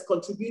see as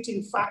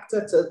contributing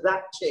factor to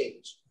that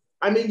change?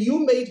 I mean,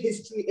 you made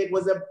history. It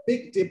was a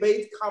big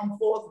debate, come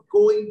forth,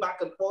 going back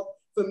and forth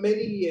for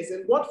many years.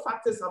 And what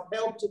factors have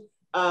helped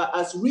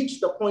us reach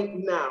the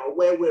point now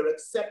where we're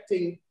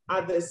accepting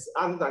others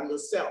other than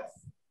yourself,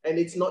 and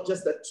it's not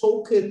just a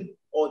token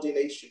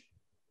ordination?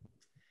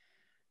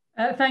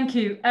 Thank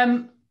you.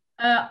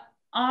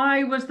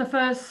 I was the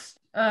first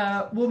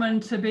woman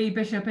to be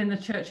bishop in the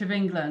Church of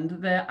England.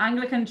 The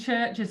Anglican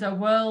Church is a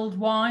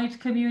worldwide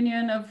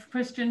communion of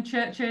Christian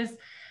churches,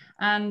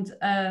 and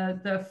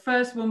the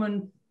first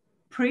woman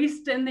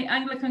priest in the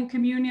Anglican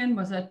Communion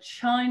was a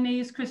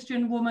Chinese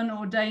Christian woman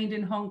ordained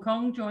in Hong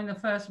Kong during the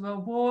First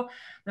World War.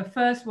 The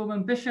first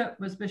woman bishop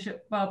was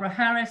Bishop Barbara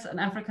Harris, an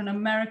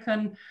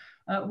African-American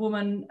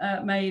woman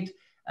made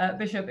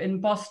bishop in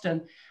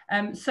Boston.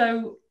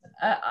 So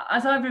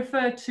as I've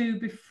referred to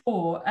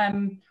before,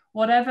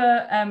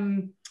 whatever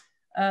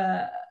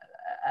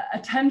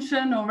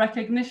attention or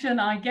recognition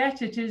I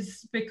get, it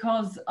is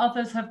because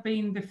others have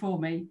been before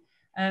me.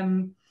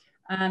 And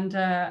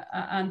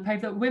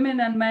paved up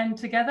women and men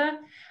together,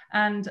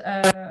 and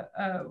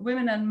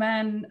women and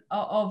men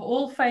of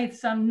all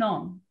faiths and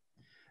none,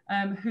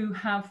 who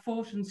have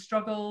fought and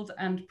struggled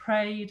and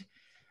prayed.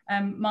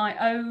 My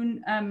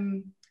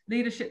own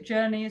leadership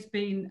journey has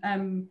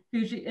been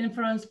hugely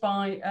influenced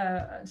by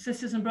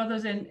sisters and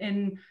brothers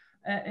in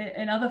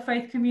other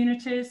faith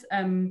communities,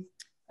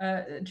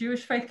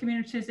 Jewish faith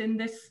communities in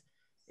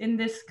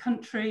this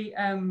country,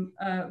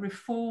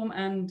 Reform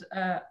and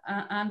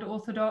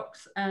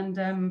Orthodox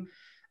and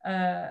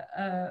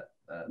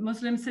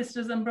Muslim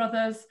sisters and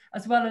brothers,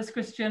 as well as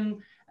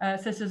Christian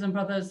sisters and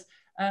brothers,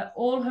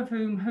 all of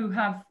who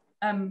have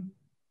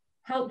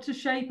helped to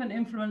shape and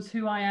influence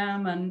who I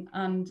am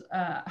and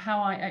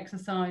how I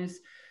exercise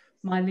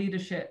my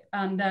leadership.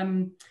 And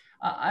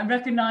I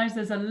recognize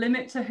there's a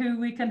limit to who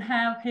we can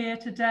have here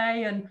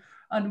today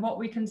and what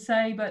we can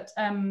say, but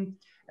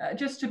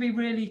just to be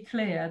really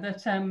clear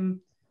that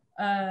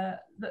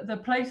the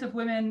place of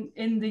women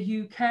in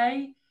the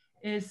UK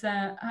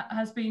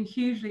has been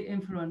hugely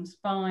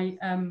influenced by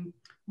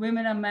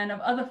women and men of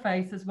other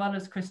faiths as well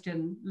as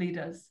Christian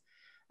leaders.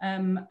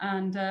 And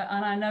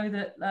I know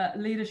that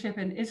leadership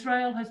in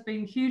Israel has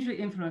been hugely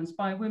influenced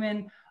by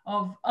women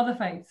of other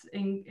faiths,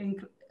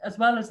 as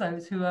well as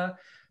those who are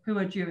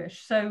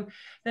Jewish. So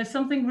there's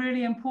something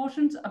really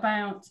important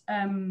about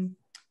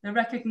the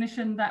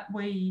recognition that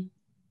we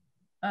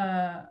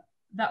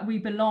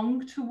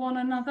belong to one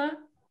another,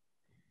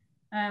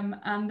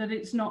 and that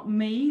it's not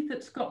me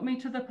that's got me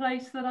to the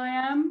place that I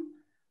am,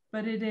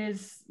 but it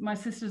is my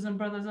sisters and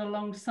brothers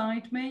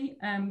alongside me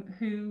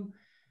who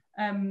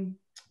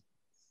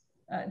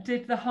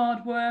did the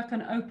hard work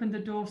and opened the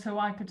door so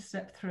I could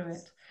step through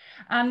it.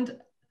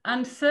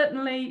 And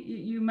certainly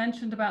you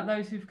mentioned about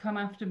those who've come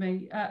after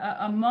me.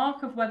 A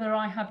mark of whether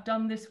I have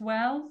done this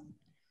well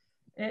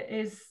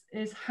is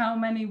how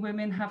many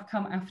women have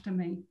come after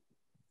me.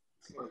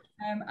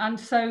 And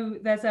so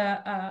there's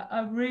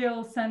a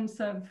real sense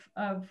of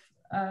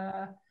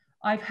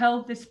I've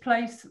held this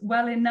place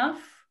well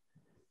enough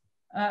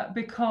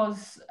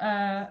because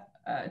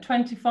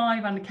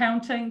 25 and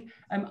counting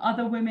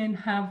other women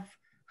have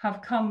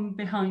come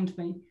behind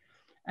me.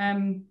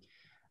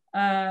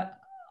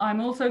 I'm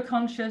also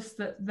conscious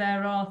that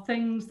there are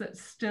things that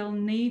still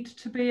need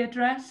to be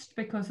addressed,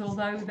 because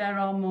although there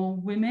are more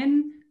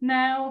women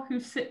now who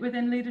sit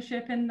within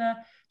leadership in the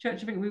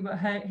Church of England, we were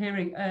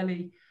hearing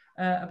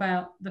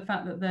about the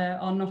fact that there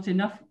are not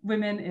enough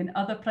women in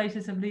other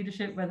places of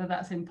leadership, whether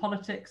that's in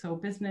politics or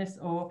business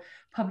or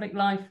public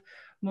life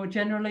more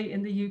generally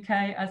in the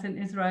UK as in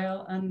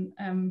Israel.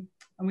 And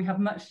we have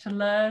much to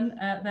learn,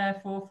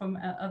 therefore, from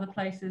other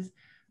places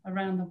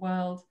around the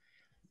world.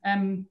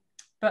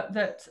 But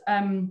that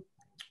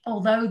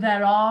although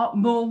there are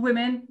more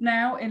women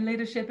now in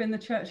leadership in the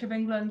Church of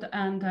England,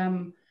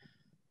 and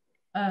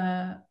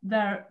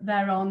there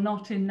are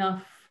not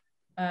enough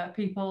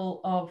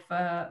people of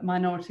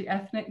minority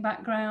ethnic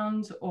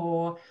backgrounds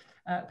or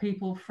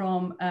people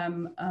from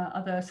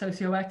other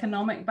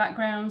socioeconomic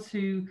backgrounds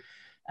who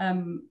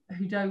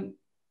don't,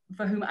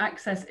 for whom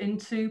access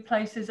into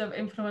places of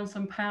influence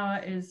and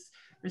power is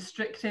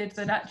restricted,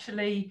 that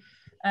actually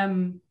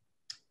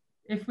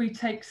if we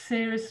take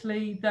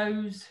seriously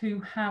those who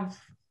have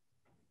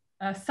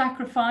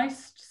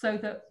sacrificed so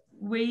that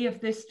we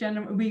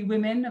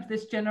women of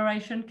this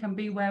generation can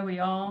be where we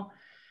are,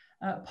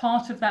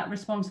 part of that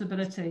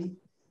responsibility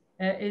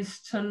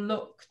is to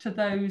look to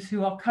those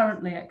who are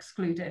currently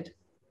excluded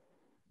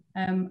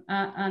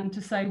and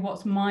to say,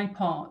 what's my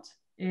part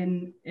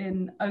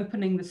in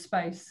opening the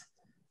space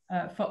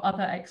for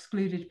other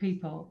excluded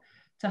people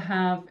to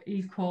have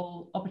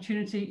equal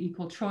opportunity,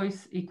 equal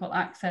choice, equal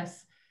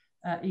access,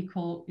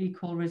 equal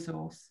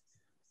resource.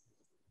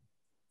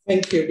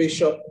 Thank you,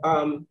 Bishop.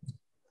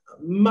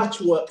 Much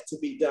work to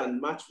be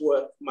done, much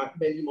work,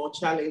 many more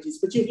challenges,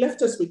 but you've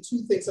left us with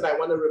two things that I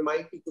want to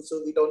remind people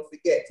so we don't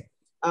forget.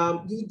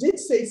 You did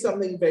say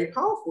something very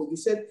powerful. You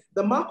said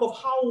the mark of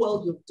how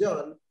well you've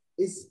done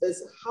is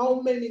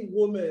how many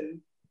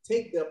women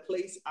take their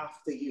place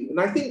after you. And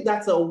I think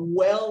that's a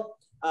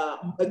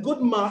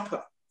good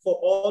marker for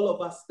all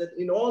of us, that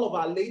in all of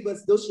our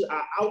labors, those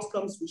are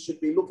outcomes we should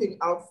be looking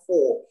out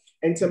for,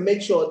 and to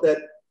make sure that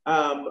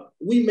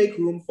we make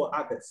room for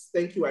others.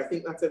 Thank you. I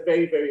think that's a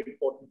very, very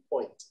important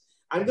point.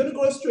 I'm going to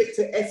go straight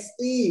to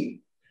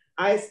Estee,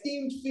 our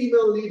esteemed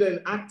female leader and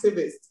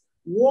activist.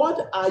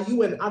 What are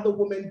you and other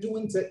women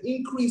doing to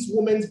increase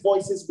women's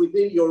voices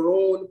within your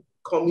own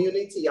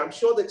community? I'm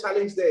sure the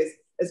challenge there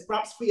is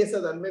perhaps fiercer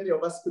than many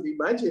of us could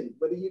imagine.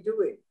 What are you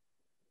doing?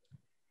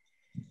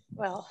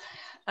 Well,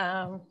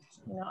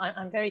 you know,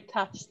 I'm very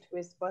touched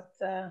with what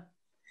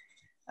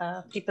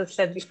people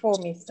said before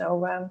me.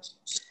 So,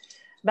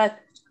 but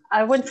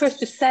I want first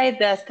to say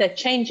that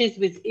changes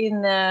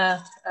within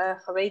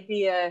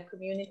Haredi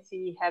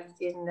community have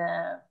been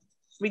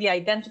really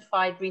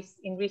identified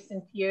in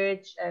recent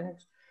years, and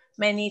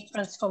many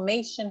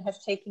transformations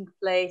have taken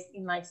place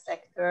in my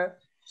sector.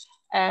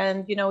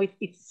 And you know,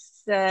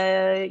 it's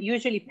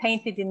usually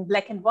painted in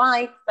black and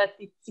white, but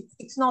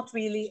it's not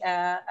really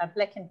a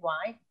black and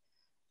white.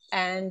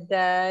 And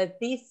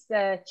these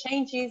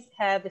changes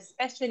have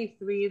especially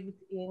thrived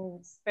in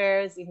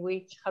spheres in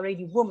which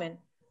Haredi women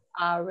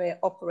are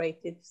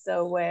operated.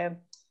 So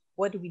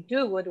what do we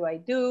do? What do I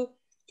do?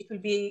 It will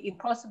be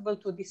impossible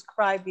to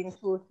describe in 2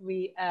 or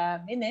 3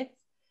 minutes,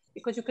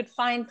 because you could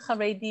find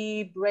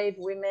Haredi brave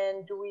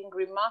women doing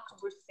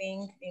remarkable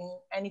things in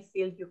any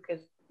field you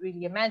could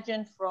really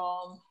imagine,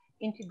 from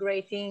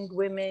integrating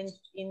women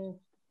in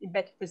a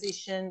better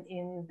position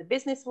in the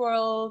business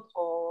world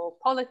or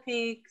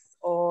politics,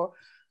 or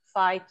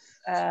fight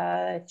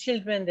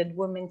children and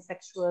women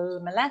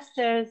sexual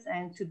molesters.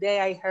 And today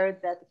I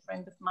heard that a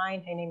friend of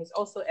mine, her name is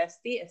also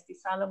Estee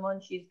Solomon,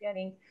 she's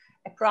getting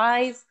a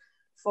prize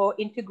for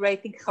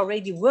integrating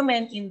Haredi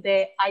women in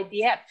the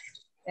IDF.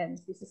 And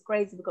this is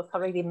crazy because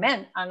Haredi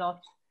men are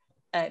not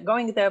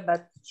going there,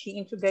 but she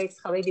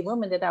integrates Haredi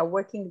women that are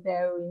working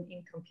there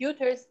in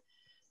computers.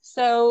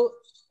 So,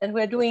 and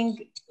we're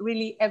doing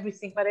really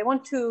everything. But I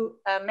want to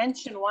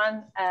mention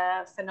one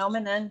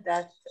phenomenon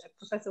that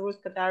Professor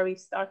Revd Kaddari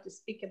started to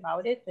speak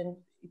about it, and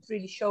it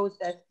really shows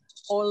that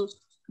all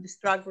the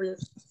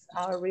struggles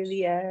are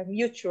really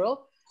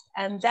mutual.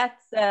 And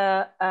that's,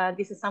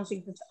 this is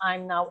something that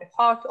I'm now a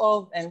part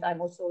of, and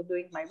I'm also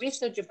doing my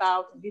research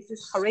about. This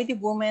is Haredi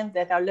women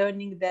that are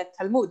learning the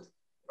Talmud,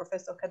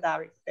 Professor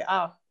Kaddari. There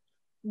are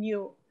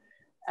new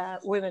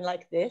women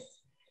like this.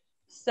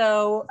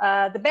 So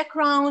the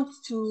background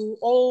to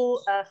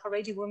all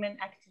Haredi women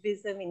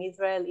activism in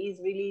Israel is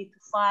really to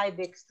fight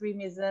the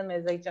extremism,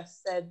 as I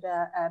just said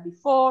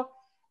before.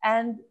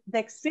 And the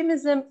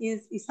extremism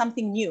is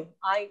something new.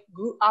 I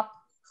grew up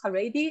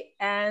Haredi,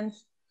 and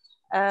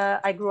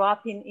I grew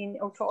up in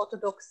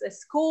ultra-Orthodox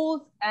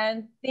schools,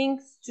 and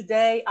things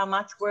today are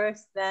much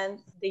worse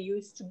than they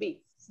used to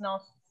be. It's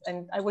not,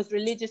 and I was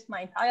religious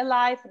my entire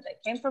life, and I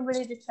came from a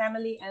religious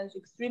family, and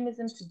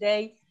extremism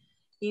today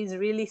is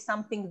really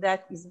something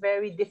that is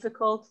very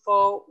difficult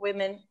for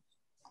women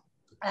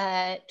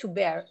to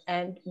bear.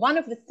 And one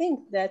of the things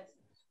that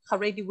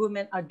Haredi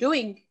women are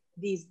doing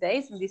these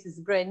days, and this is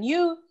brand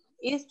new,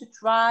 is to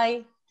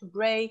try to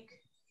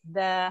break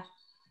the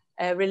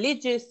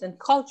religious and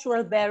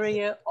cultural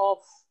barrier of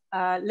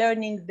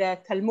learning the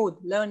Talmud,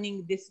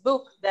 learning this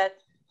book that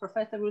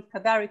Professor Revd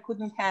Kaddari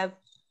couldn't have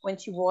when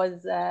she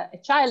was a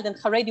child, and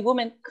Haredi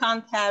women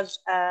can't have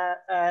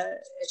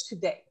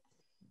today.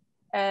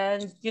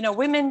 And, you know,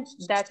 women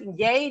that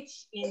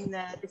engage in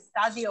the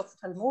study of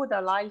Talmud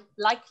are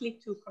likely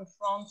to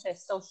confront a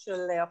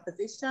social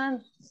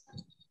opposition.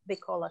 They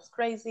call us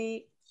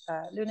crazy,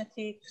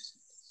 lunatics,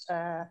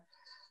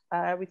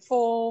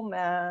 reform,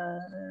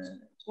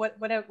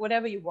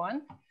 whatever you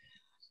want.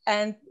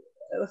 And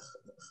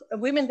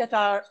women that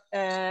are,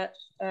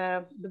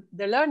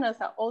 the learners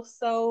are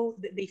also,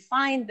 they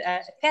find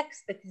a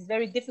text that is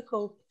very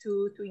difficult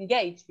to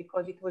engage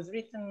because it was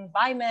written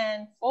by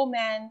men, for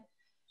men,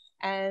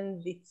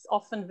 and it's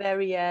often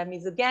very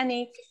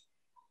misogynic.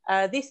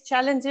 These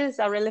challenges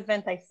are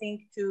relevant, I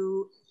think,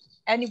 to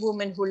any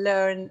woman who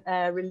learn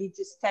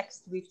religious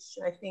text, which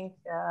I think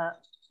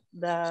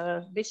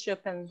the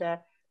bishop and the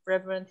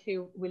reverend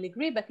here will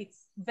agree, but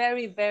it's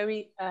very,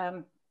 very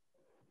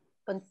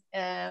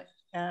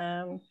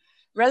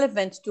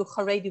relevant to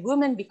Haredi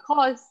women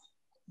because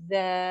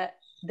the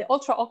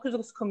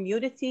ultra-Orthodox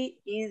community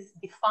is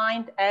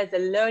defined as a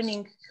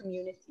learning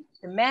community.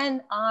 The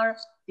men are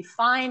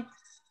defined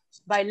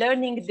by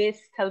learning this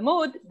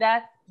Talmud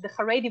that the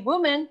Haredi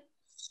women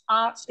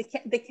are,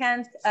 they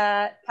can't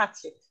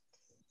touch it.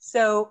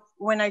 So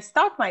when I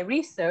start my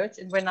research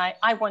and when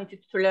I wanted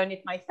to learn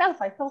it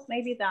myself, I thought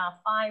maybe there are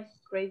 5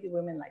 crazy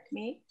women like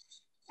me.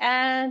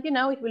 And, you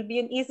know, it will be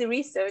an easy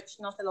research,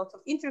 not a lot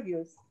of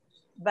interviews.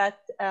 But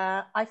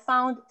I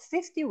found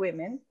 50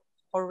 women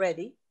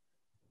already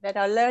that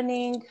are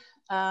learning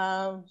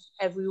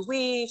every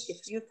week, a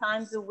few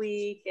times a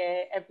week,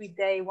 every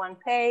day 1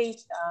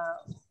 page,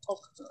 of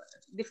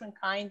different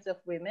kinds of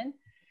women.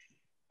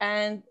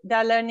 And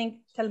they're learning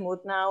Talmud.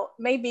 Now,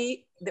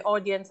 maybe the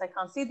audience, I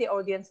can't see the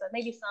audience, but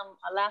maybe some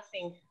are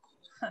laughing.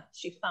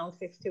 She found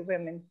 50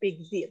 women,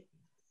 big deal.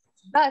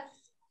 But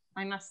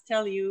I must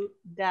tell you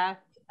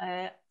that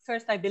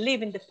first, I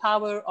believe in the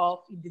power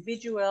of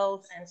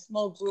individuals and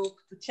small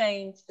groups to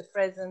change the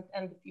present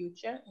and the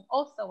future. And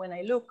also when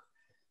I look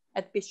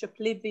at Bishop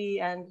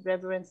Libby and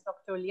Reverend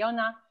Dr.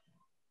 Lorna,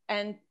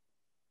 and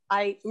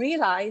I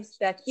realize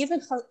that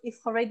even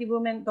if Haredi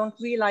women don't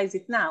realize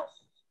it now,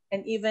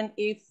 and even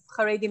if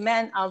Haredi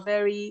men are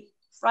very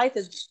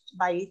frightened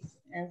by it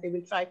and they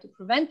will try to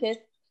prevent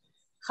it,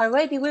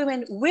 Haredi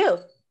women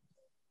will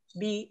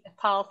be a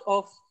part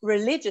of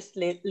religious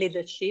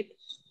leadership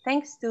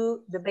thanks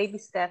to the baby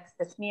steps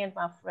that me and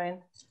my friend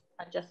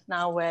are just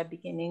now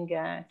beginning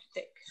to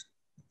take.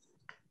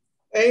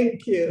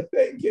 Thank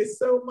you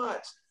so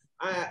much.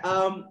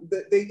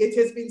 It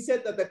has been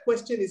said that the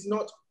question is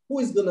not who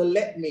is gonna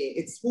let me,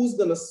 it's who's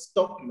gonna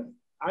stop me.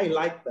 I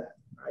like that.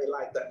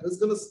 Who's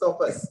gonna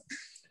stop us?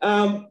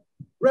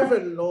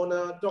 Reverend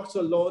Lorna,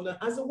 Dr. Lorna,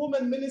 as a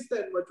woman minister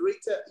and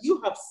moderator,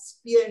 you have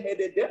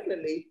spearheaded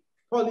definitely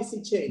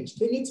policy change.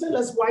 Can you tell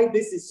us why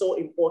this is so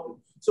important?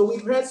 So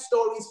we've heard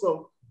stories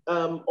from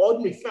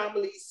ordinary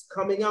families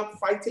coming up,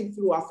 fighting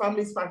through, our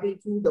families fighting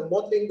through the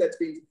modeling that's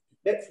been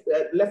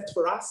left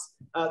for us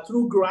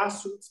through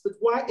grassroots, but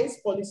why is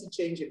policy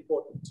change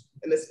important,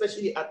 and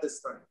especially at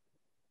this time?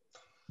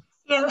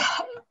 Yeah,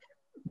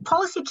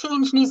 policy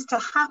change needs to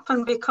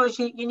happen because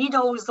you need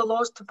always the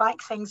laws to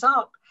back things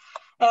up.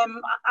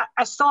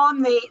 I saw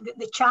in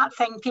the chat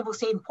thing, people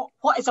saying,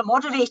 what is a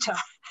moderator?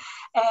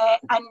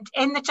 And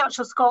in the Church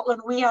of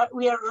Scotland, we are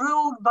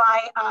ruled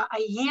by a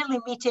yearly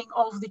meeting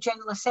of the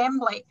General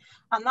Assembly.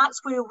 And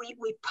that's where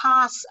we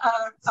pass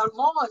our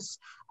laws,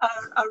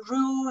 our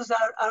rules,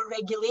 our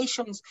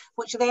regulations,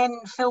 which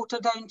then filter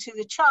down to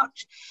the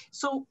church.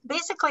 So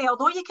basically,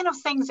 although you can have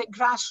things at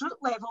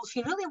grassroots level, if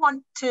you really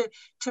want to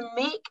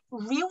make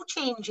real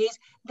changes,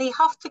 they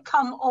have to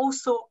come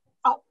also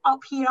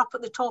up here, up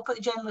at the top of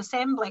the General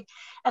Assembly.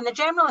 And the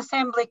General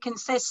Assembly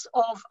consists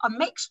of a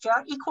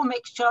mixture, equal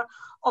mixture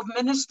of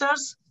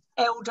ministers,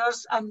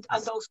 elders, and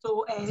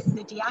also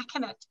the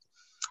diaconate.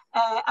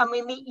 And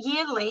we meet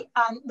yearly,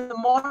 and the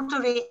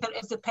moderator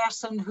is the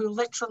person who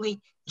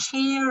literally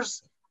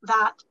chairs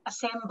that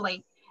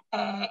assembly.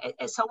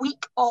 It's a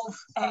week of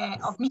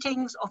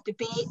meetings, of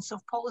debates,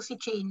 of policy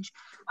change,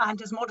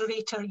 and as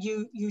moderator,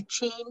 you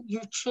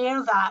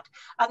chair that.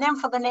 And then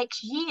for the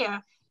next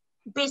year,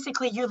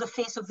 basically you're the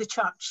face of the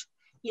church.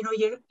 You know,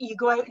 you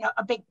go out in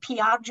a big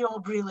PR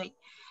job, really.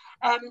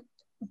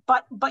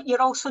 But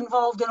you're also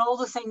involved in all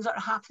the things that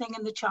are happening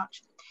in the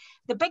church.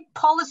 The big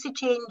policy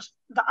change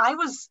that I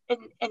was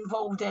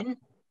involved in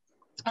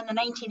the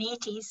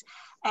 1980s,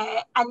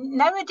 and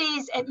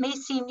nowadays it may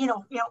seem,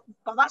 well,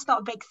 that's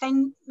not a big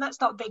thing, that's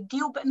not a big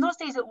deal, but in those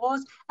days it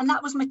was, and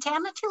that was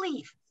maternity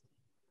leave.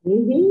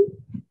 Mm-hmm.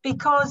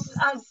 Because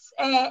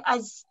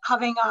as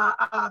having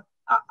a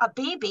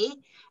baby,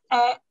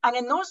 and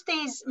in those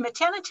days,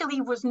 maternity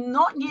leave was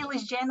not nearly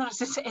as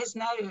generous as it is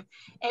now.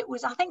 It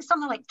was, I think,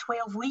 something like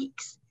 12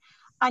 weeks.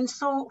 And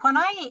so when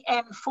I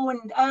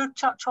phoned, our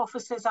church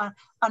offices are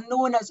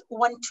known as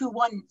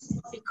 121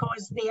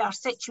 because they are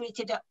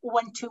situated at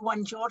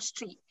 121 George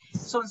Street.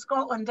 So in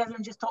Scotland,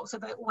 everyone just talks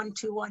about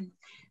 121.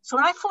 So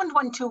when I phoned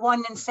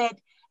 121 and said,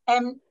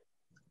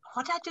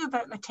 what do I do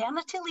about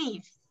maternity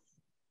leave?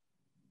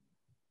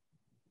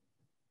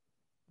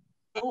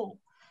 What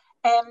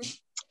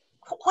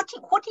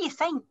do you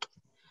think?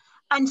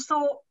 And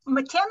so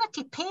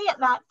maternity pay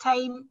at that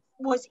time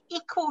was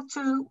equal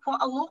to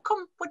what a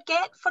locum would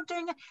get for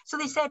doing it. So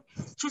they said,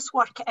 just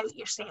work it out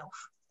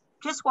yourself.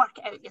 Just work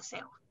it out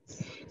yourself.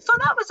 So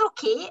that was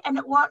okay, and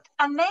it worked.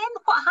 And then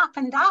what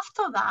happened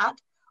after that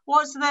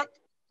was that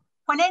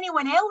when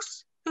anyone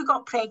else who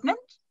got pregnant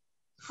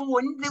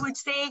phoned, they would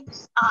say,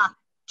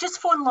 just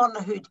phone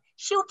Lorna Hood.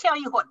 She'll tell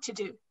you what to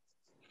do.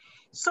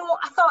 So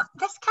I thought,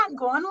 this can't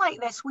go on like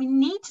this. We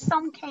need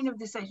some kind of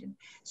decision.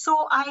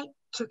 So I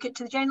took it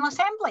to the General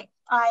Assembly.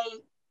 I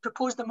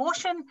proposed a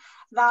motion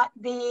that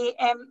they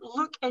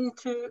look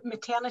into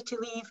maternity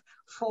leave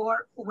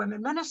for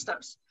women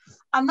ministers.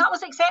 And that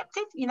was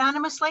accepted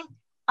unanimously,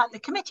 and the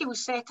committee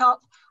was set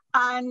up.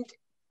 And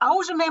I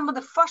always remember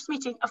the first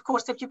meeting. Of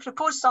course, if you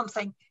propose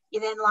something, you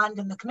then land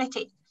in the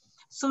committee.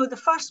 So the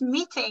first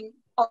meeting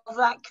of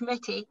that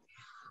committee,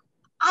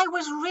 I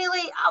was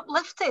really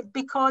uplifted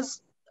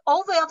because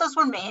all the others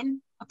were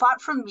men,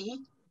 apart from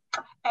me.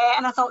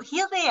 And I thought,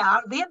 here they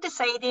are, they're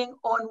deciding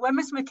on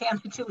women's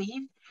maternity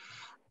leave.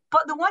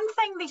 But the one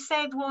thing they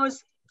said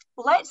was,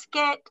 let's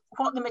get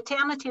what the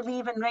maternity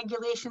leave and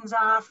regulations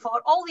are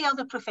for all the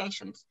other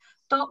professions,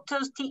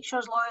 doctors,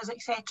 teachers, lawyers,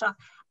 etc.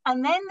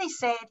 And then they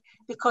said,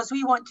 because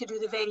we want to do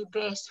the very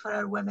best for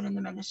our women in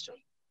the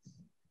ministry.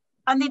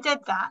 And they did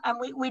that. And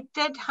we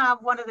did have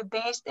one of the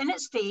best in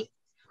its day.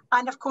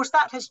 And of course,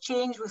 that has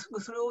changed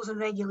with rules and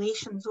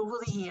regulations over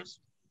the years.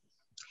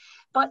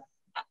 But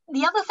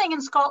the other thing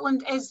in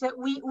Scotland is that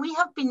we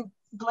have been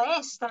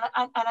blessed,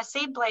 and I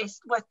say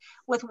blessed,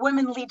 with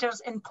women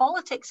leaders in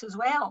politics as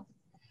well.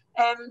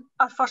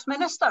 Our First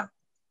Minister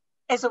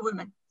is a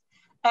woman.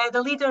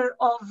 The leader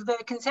of the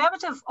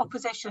Conservative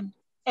opposition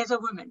is a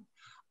woman.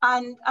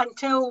 And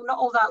until not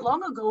all that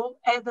long ago,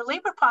 the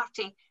Labour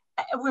Party,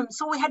 a woman.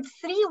 So we had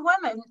 3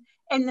 women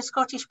in the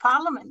Scottish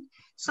Parliament.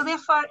 So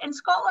therefore, in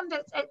Scotland,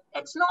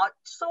 it's not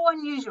so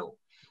unusual.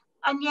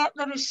 And yet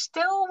there is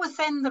still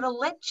within the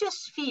religious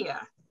sphere,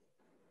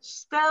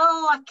 still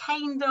a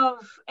kind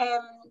of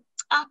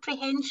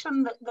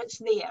apprehension that's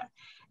there.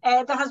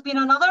 There has been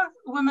another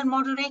woman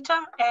moderator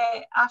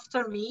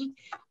after me,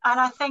 and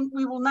I think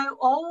we will now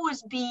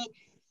always be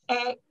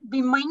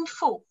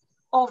mindful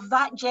of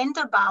that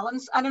gender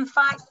balance. And in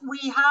fact,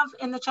 we have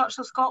in the Church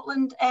of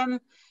Scotland,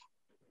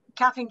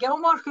 Catherine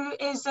Gilmore, who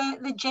is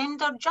the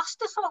Gender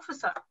Justice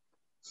Officer.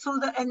 So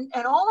that in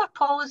all our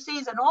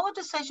policies and all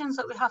the decisions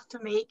that we have to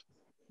make,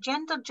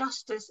 gender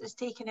justice is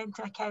taken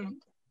into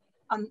account.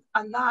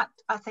 And that,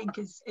 I think,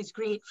 is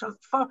great for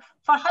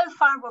how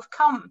far we've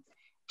come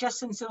just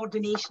since the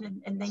ordination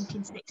in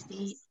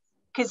 1968.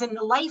 Because in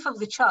the life of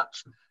the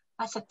church,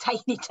 that's a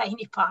tiny,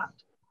 tiny part.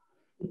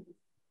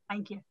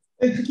 Thank you.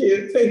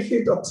 Thank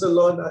you, Dr.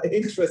 Lorna.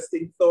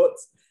 Interesting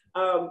thoughts.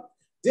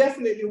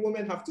 Definitely,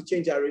 women have to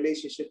change our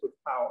relationship with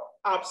power.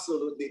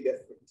 Absolutely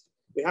different.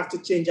 We have to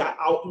change our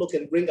outlook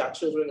and bring our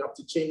children up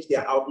to change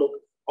their outlook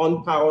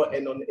on power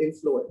and on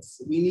influence.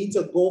 We need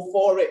to go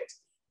for it.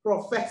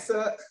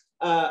 Professor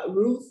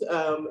Ruth,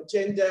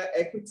 gender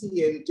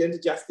equity and gender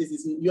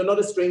justice, you're not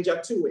a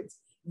stranger to it.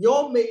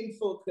 Your main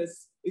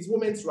focus is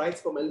women's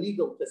rights from a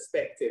legal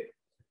perspective.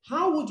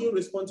 How would you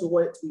respond to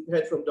what we've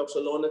heard from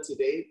Dr. Lorna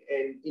today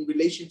and in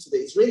relation to the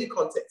Israeli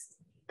context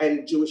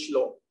and Jewish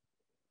law?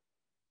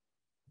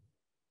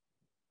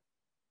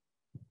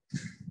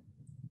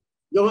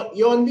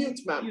 You're on mute,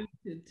 ma'am.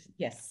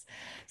 Yes.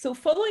 So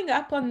following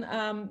up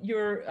on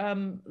your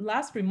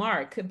last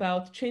remark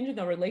about changing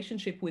our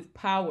relationship with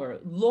power,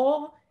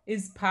 law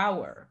is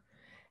power,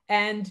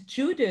 and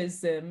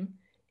Judaism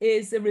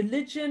is a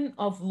religion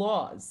of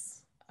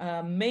laws.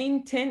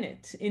 Main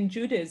tenet in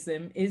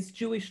Judaism is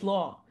Jewish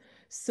law.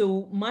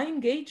 So my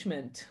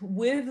engagement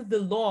with the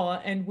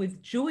law and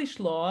with Jewish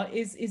law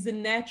is a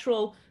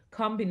natural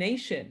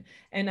combination.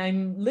 And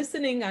I'm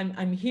listening,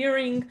 I'm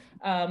hearing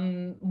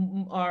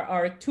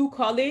our 2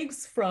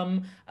 colleagues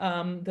from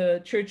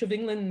the Church of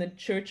England and the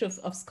Church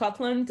of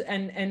Scotland,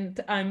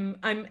 and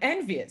I'm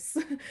envious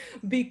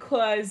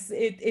because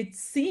it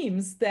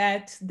seems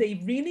that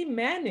they really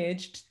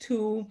managed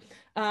to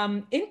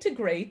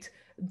integrate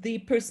the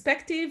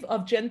perspective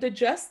of gender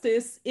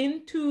justice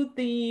into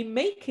the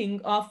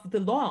making of the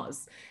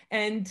laws.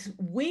 And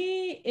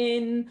we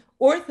in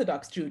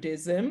Orthodox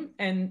Judaism,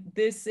 and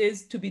this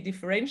is to be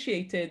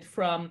differentiated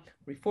from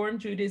Reform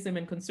Judaism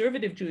and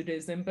Conservative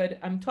Judaism, but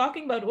I'm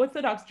talking about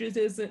Orthodox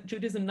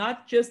Judaism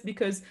not just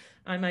because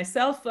I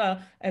myself,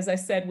 as I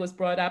said, was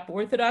brought up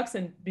Orthodox,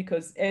 and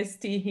because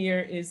Estee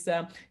here is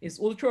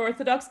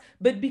ultra-Orthodox,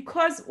 but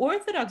because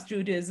Orthodox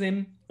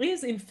Judaism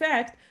is in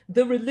fact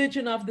the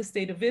religion of the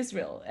state of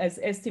Israel. As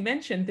Estee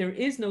mentioned, there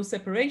is no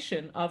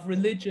separation of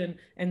religion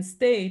and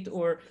state,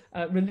 or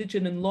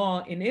religion and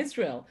law in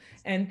Israel.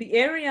 And the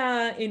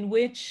area in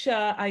which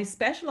I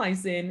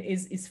specialize in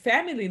is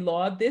family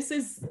law. This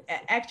is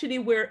actually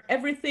where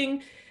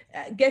everything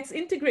gets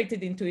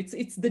integrated into.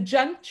 It's the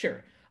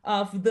juncture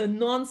of the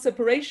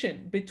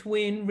non-separation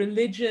between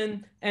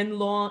religion and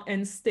law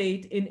and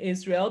state in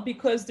Israel,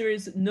 because there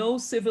is no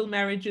civil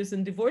marriages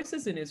and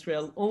divorces in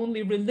Israel,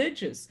 only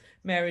religious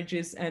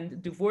marriages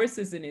and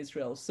divorces in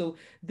Israel. So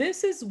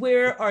this is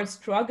where our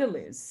struggle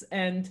is.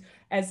 And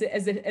as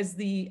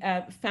the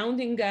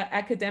founding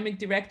academic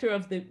director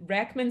of the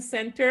Rachman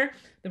Center,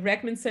 the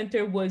Rachman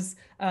Center was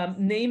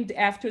named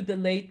after the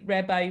late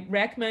Rabbi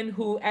Rachman,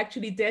 who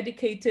actually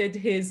dedicated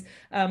his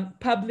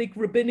public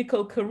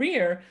rabbinical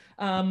career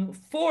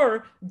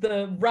for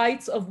the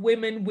rights of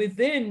women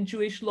within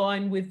Jewish law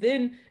and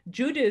within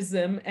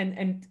Judaism,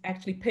 and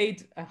actually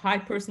paid a high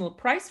personal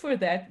price for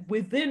that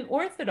within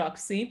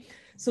Orthodoxy.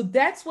 So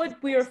that's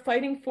what we are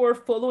fighting for,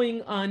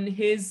 following on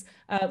his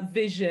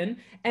vision.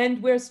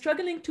 And we're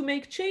struggling to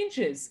make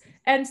changes.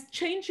 And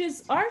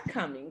changes are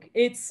coming.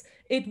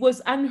 It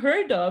was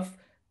unheard of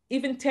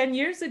even 10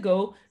 years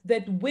ago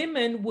that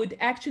women would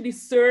actually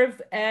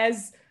serve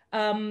as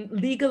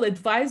legal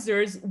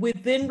advisors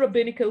within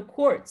rabbinical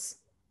courts.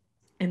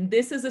 And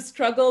this is a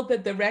struggle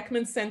that the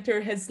Rachman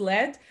Center has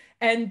led,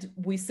 and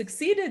we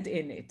succeeded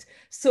in it.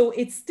 So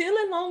it's still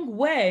a long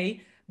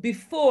way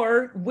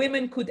before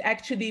women could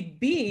actually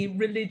be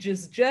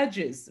religious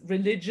judges,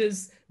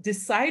 religious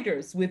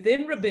deciders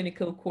within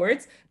rabbinical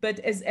courts. But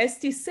as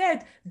Estee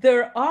said,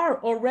 there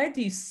are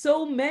already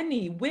so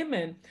many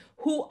women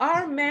who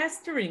are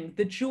mastering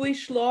the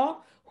Jewish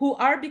law, who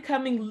are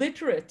becoming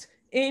literate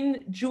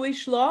in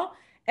Jewish law.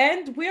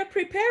 And we're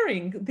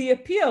preparing the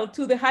appeal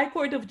to the High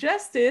Court of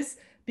Justice,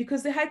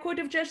 because the High Court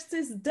of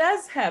Justice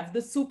does have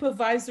the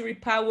supervisory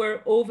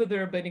power over the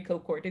rabbinical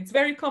court. It's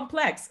very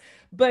complex,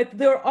 but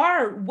there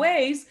are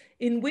ways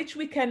in which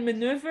we can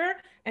maneuver,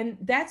 and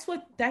that's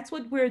what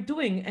we're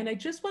doing. And I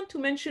just want to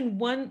mention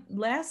one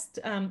last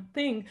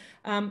thing.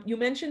 You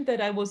mentioned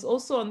that I was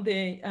also on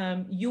the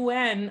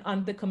UN,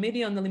 on the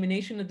Committee on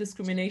Elimination of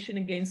Discrimination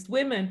Against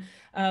Women,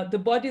 the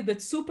body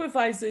that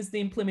supervises the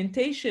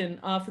implementation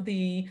of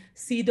the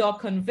CEDAW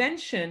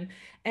Convention.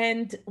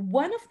 And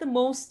one of the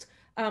most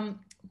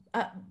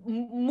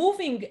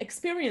moving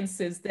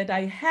experiences that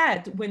I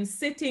had when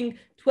sitting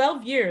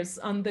 12 years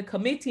on the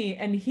committee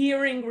and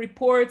hearing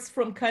reports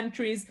from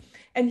countries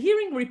and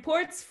hearing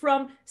reports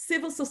from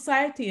civil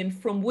society and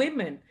from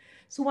women.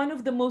 So one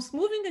of the most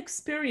moving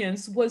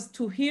experience was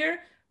to hear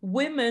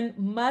women,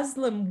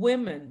 Muslim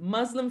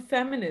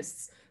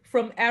feminists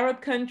from Arab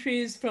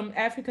countries, from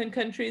African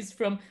countries,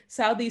 from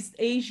Southeast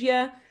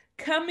Asia,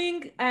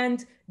 coming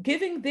and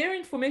giving their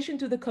information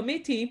to the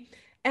committee.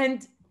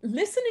 And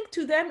listening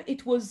to them,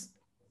 it was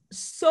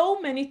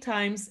so many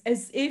times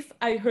as if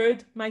I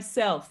heard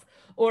myself,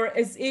 or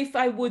as if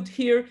I would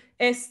hear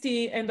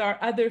Estee and our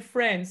other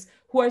friends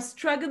who are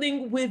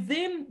struggling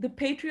within the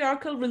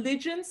patriarchal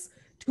religions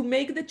to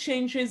make the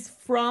changes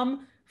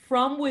from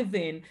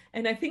within.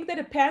 And I think that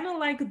a panel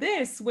like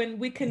this, when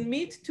we can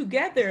meet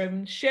together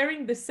and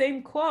sharing the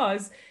same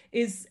cause,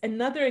 is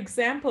another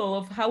example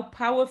of how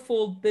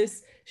powerful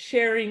this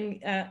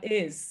sharing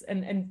is,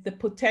 and the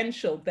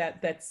potential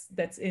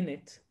that's in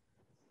it.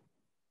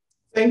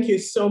 Thank you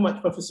so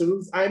much, Professor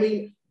Ruth. I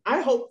mean,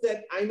 I hope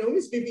that, I know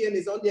Miss Vivian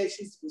is on there.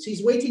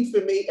 She's waiting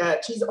for me.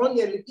 She's on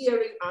there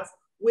hearing us.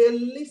 We're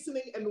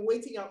listening and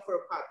waiting out for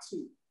a part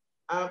 2.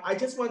 I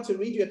just want to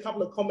read you a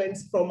couple of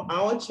comments from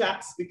our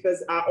chats,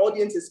 because our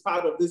audience is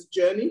part of this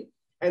journey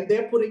and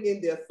they're putting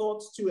in their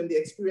thoughts too and their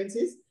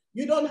experiences.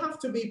 You don't have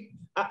to be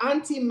an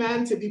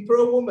anti-man to be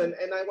pro-woman.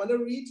 And I want to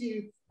read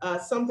you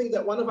something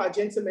that one of our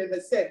gentlemen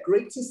has said.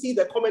 Great to see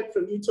the comment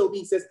from you, Toby.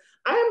 He says,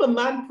 I am a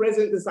man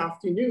present this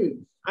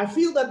afternoon. I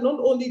feel that not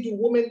only do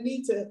women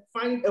need to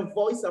find a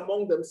voice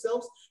among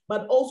themselves,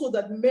 but also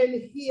that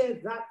men hear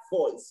that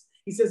voice.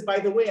 He says, by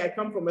the way, I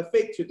come from a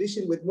faith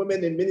tradition with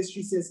women in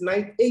ministry since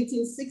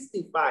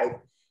 1865,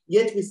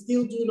 yet we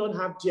still do not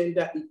have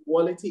gender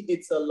equality.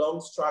 It's a long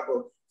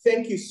struggle.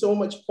 Thank you so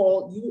much,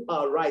 Paul. You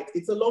are right.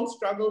 It's a long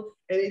struggle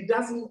and it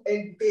doesn't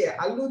end there.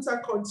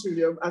 Aluta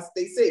continuum, as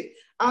they say.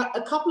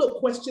 A couple of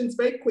questions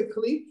very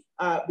quickly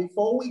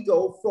before we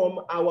go from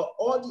our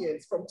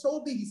audience. From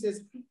Toby, he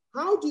says,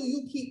 how do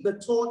you keep the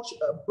torch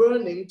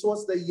burning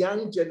towards the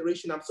young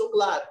generation? I'm so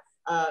glad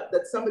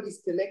that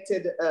somebody's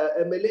connected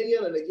a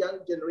millennial and a young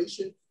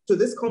generation to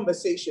this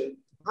conversation.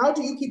 How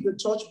do you keep the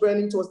torch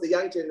burning towards the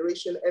young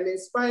generation and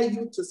inspire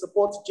you to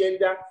support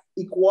gender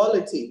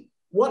equality?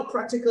 What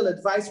practical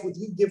advice would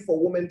you give for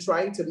women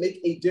trying to make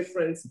a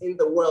difference in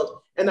the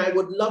world? And I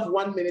would love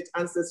 1 minute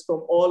answers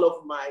from all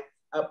of my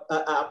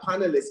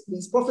panelists.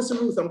 Please, Professor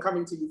Ruth, I'm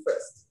coming to you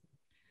first.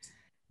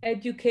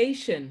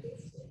 Education,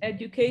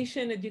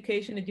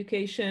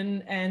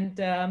 and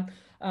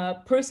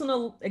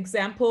personal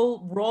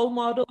example, role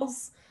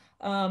models,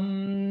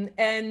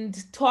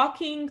 and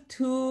talking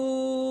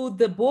to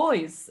the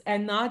boys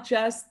and not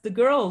just the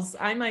girls.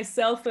 I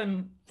myself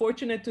am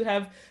fortunate to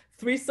have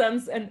 3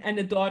 sons and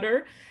a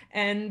daughter,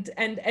 and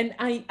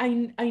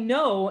I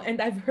know,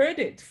 and I've heard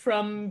it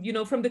from,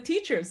 from the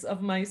teachers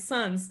of my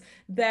sons,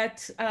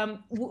 that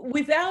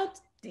without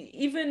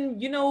even,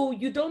 you know,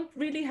 you don't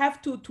really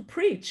have to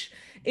preach.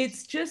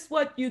 It's just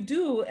what you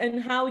do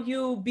and how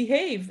you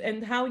behave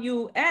and how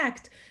you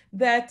act,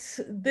 that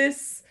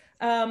this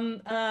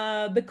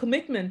the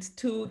commitment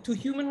to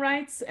human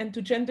rights and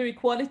to gender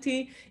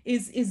equality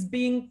is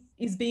being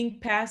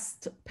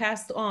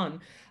passed on.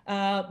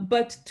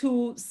 But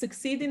to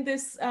succeed in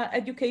this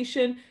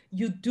education,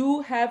 you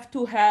do have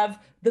to have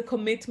the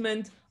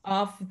commitment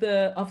of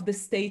the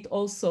state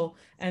also,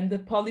 and the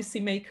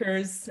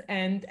policymakers,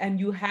 and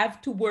you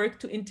have to work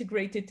to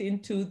integrate it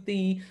into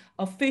the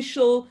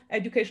official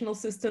educational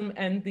system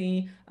and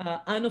the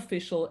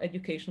unofficial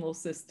educational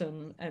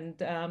system. And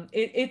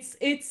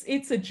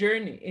it's a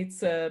journey.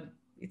 It's a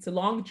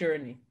long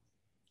journey.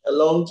 A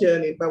long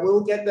journey, but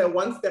we'll get there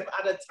one step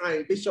at a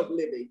time. Bishop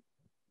Libby.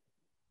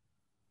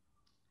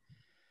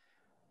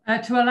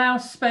 To allow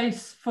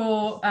space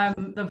for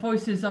the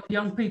voices of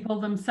young people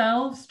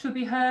themselves to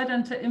be heard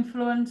and to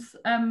influence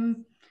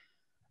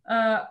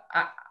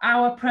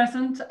our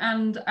present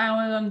and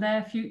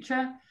their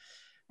future.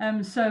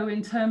 So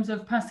in terms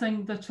of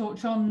passing the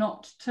torch on,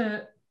 not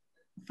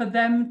for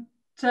them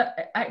to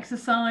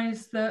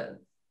exercise the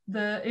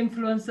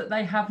influence that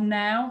they have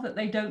now, that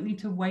they don't need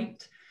to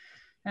wait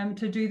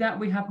to do that.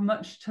 We have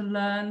much to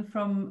learn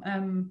from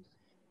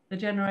the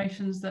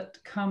generations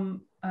that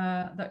come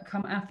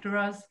after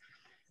us.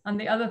 And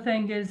the other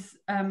thing is,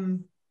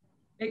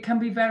 it can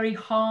be very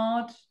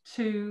hard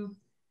to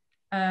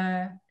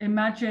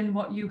imagine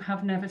what you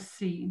have never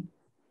seen.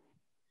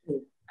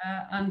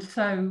 And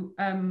so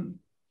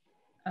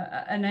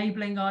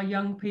enabling our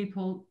young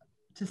people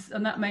to,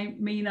 and that may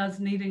mean us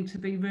needing to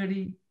be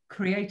really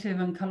creative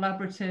and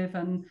collaborative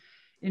and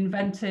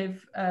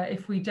inventive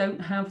if we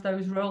don't have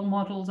those role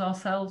models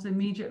ourselves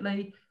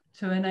immediately,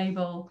 to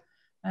enable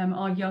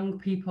our young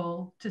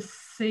people to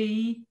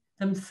see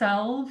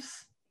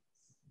themselves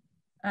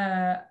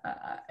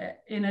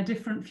in a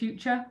different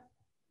future.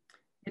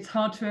 It's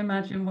hard to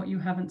imagine what you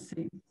haven't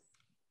seen.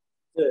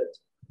 Good.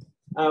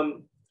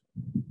 I'm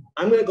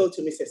going to go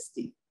to Mrs.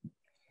 Estee.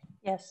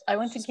 Yes, I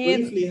want to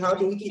give briefly. How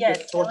do we keep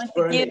the torch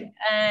burning? Give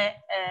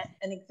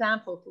an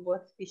example to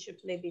what Bishop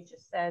Libby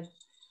just said.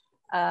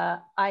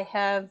 I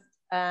have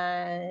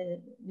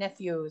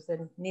nephews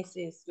and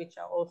nieces which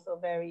are also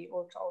very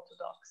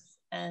ultra-Orthodox,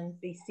 and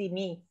they see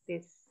me,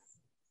 this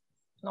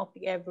not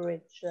the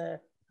average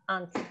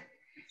auntie,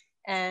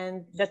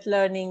 and that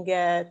learning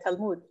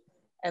Talmud.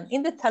 And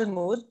in the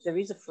Talmud, there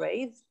is a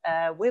phrase,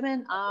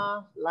 women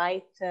are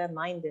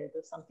light-minded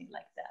or something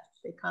like that.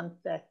 They can't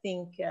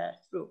think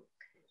through.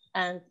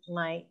 And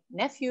my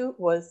nephew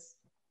was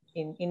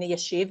in a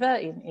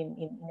yeshiva,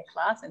 in a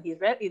class, and he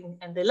read,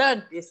 and they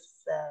learned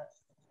this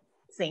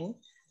thing.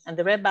 And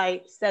the rabbi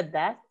said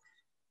that.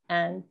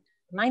 And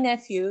my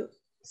nephew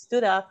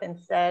stood up and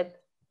said,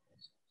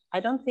 I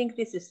don't think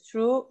this is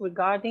true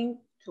regarding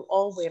to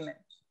all women.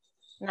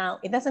 Now,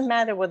 it doesn't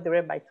matter what the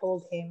rabbi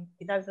told him.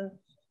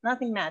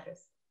 Nothing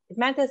matters. It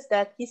matters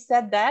that he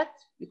said that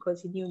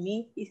because he knew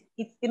me.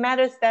 It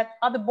matters that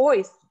other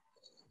boys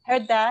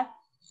heard that,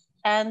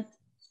 and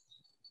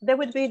they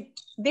would be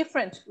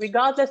different,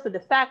 regardless of the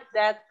fact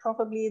that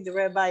probably the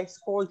rabbi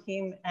scolded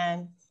him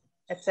and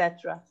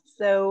etc.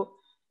 So,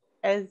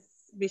 as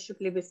Bishop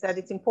Libby said,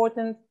 it's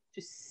important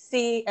to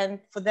see and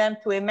for them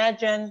to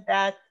imagine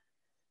that,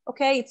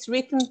 okay, it's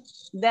written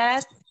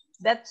that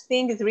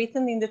thing is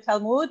written in the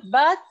Talmud,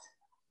 but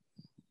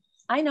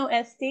I know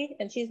Estee,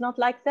 and she's not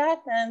like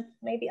that, and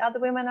maybe other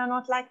women are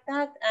not like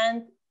that,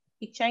 and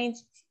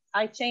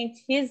I changed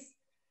his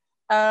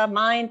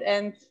mind,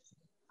 and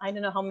I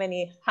don't know how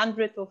many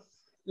hundreds of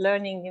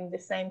learning in the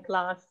same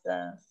class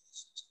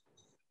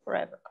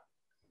forever.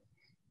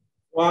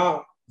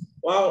 Wow.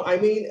 Wow. I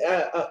mean,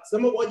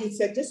 some of what you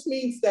said just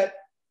means that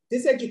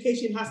this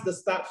education has to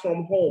start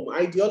from home.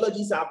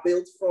 Ideologies are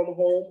built from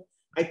home.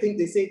 I think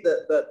they say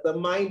that the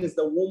mind is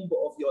the womb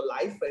of your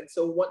life. And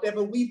so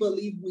whatever we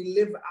believe, we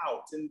live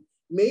out. And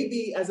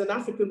maybe as an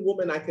African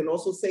woman, I can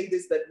also say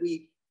this, that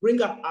we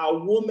bring up our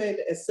women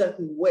a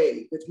certain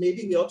way, but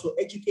maybe we ought to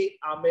educate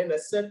our men a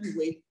certain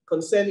way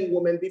concerning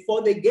women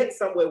before they get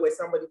somewhere where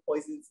somebody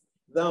poisons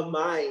the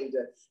mind.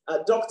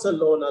 Dr.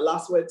 Lorna,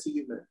 last word to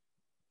you, man.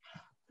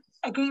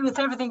 I agree with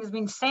everything that's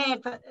been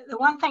said, but the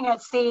one thing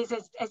I'd say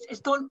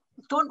is don't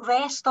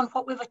rest on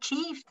what we've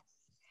achieved,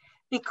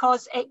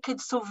 because it could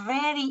so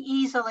very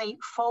easily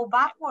fall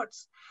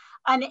backwards.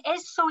 And it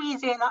is so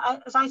easy, and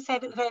as I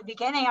said at the very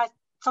beginning, I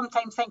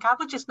sometimes think I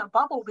was just in a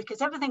bubble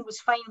because everything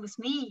was fine with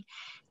me.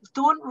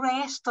 Don't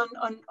rest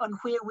on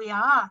where we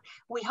are.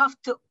 We have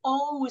to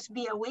always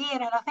be aware,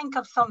 and I think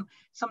of some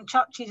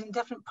churches in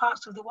different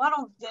parts of the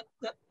world that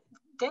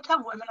did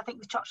have women. I think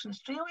the church in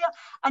Australia,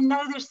 and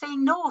now they're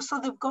saying no. So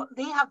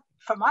they have,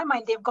 for my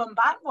mind, they've gone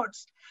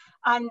backwards.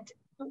 And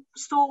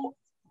so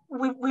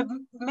we've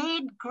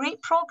made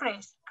great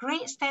progress,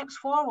 great steps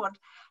forward,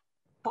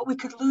 but we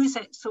could lose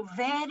it so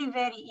very,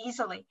 very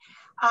easily.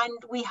 And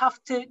we have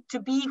to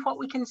be what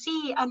we can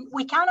see, and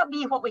we cannot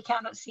be what we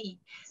cannot see.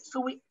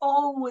 So we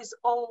always,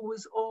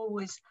 always,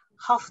 always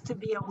have to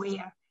be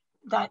aware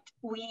that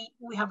we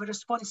have a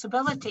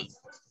responsibility,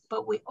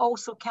 but we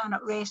also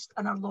cannot rest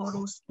on our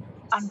laurels,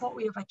 and what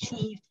we have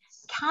achieved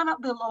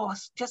cannot be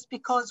lost just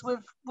because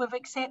we've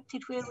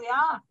accepted where we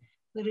are.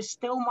 There is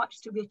still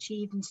much to be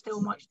achieved and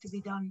still much to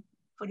be done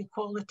for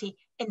equality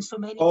in so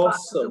many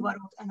parts of the world.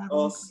 And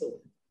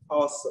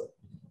Awesome.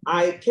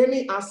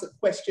 Kemi asked a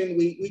question.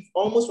 We've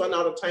almost run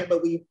out of time,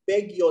 but we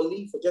beg your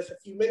leave for just a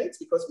few minutes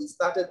because we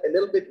started a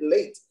little bit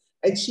late.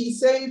 And she's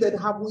saying that,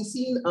 have we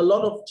seen a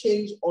lot of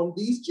change on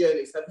these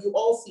journeys? Have you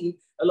all seen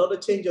a lot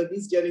of change on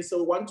these journeys?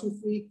 So 1, 2,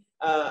 3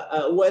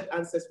 word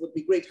answers would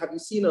be great. Have you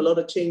seen a lot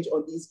of change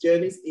on these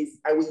journeys?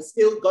 Are we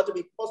still got to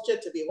be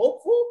postured to be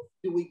hopeful?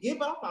 Do we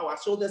give up? Are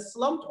our shoulders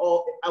slumped?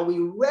 Or are we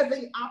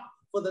revving up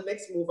for the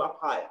next move up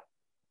higher?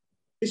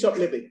 Bishop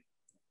Libby.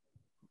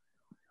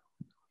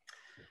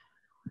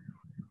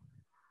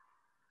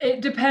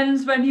 It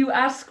depends when you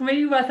ask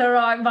me whether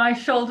my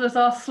shoulders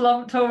are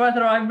slumped or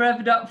whether I'm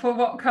revved up for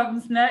what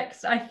comes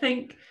next. I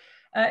think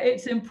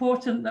it's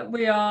important that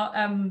we are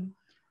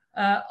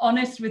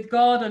honest with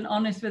God and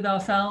honest with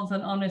ourselves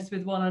and honest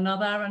with one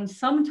another. And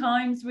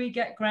sometimes we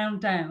get ground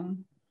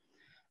down.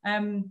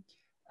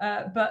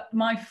 But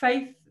my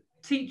faith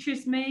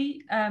teaches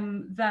me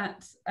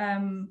that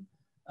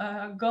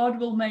God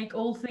will make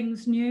all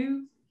things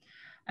new.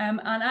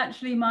 And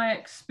actually my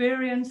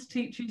experience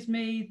teaches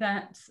me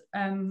that,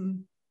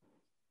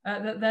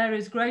 that there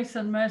is grace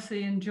and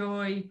mercy and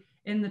joy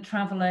in the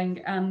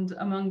traveling and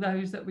among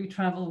those that we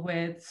travel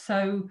with.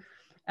 So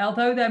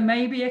although there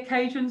may be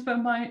occasions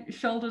when my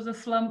shoulders are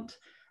slumped,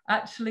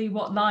 actually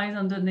what lies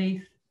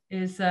underneath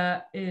is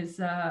hope.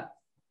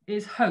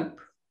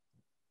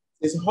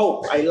 Is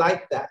hope. I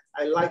like that.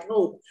 I like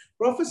hope.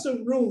 Professor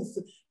Ruth,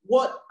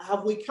 what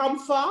have we come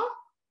far?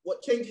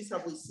 What changes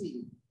have we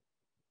seen?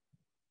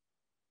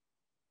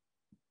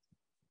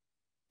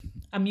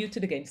 I'm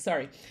muted again,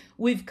 sorry.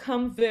 We've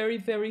come very,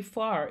 very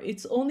far.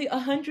 It's only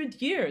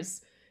 100 years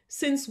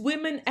since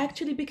women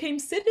actually became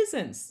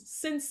citizens,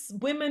 since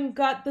women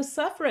got the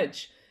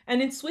suffrage.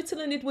 And in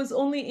Switzerland, it was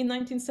only in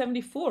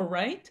 1974,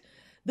 right?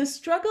 The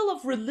struggle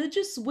of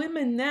religious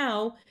women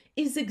now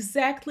is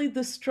exactly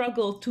the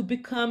struggle to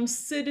become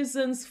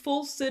citizens,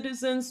 full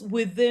citizens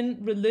within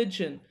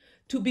religion,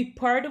 to be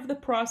part of the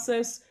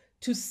process,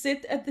 to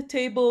sit at the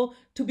table,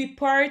 to be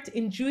part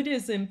in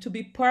Judaism, to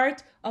be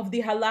part of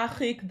the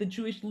halachic, the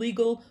Jewish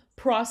legal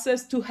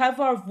process, to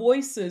have our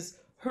voices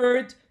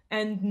heard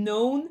and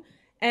known.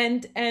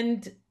 And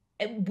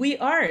we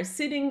are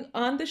sitting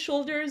on the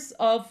shoulders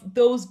of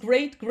those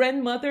great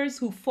grandmothers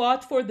who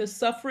fought for the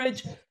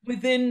suffrage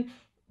within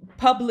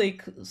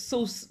public,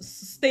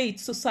 state,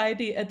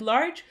 society at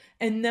large.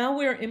 And now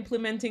we're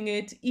implementing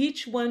it,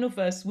 each one of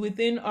us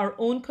within our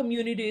own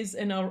communities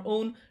and our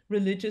own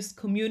religious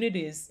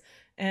communities.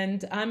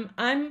 And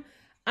I'm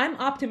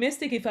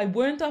optimistic. If I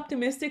weren't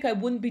optimistic, I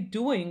wouldn't be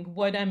doing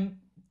what I'm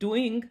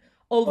doing.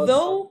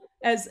 Although,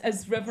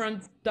 as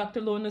Reverend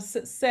Dr. Lorna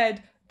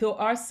said, there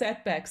are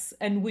setbacks,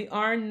 and we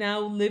are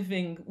now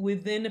living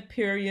within a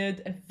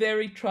period, a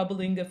very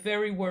troubling, a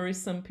very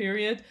worrisome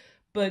period.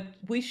 But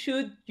we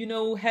should,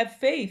 have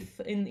faith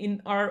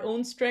in our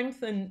own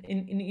strength and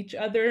in each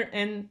other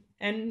and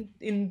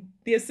in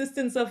the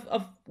assistance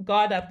of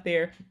God up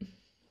there.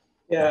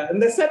 Yeah,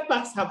 and the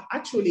setbacks have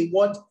actually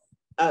what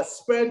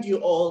spurred you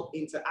all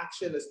into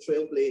action as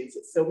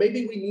trailblazers. So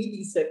maybe we need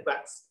these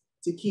setbacks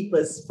to keep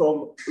us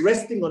from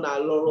resting on our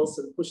laurels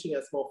and pushing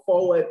us more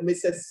forward.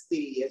 Mrs.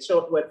 T, a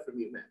short word from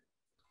you,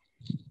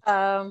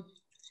 ma'am.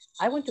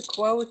 I want to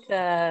quote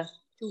 2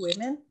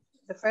 women.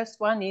 The first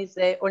one is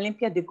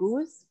Olympia de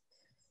Gouges,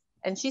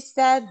 and she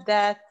said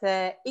that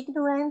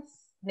ignorance,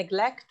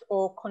 neglect,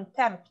 or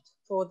contempt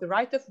for the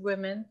right of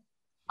women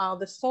are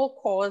the sole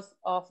cause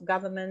of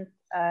government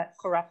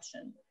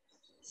corruption.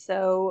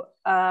 So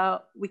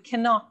we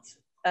cannot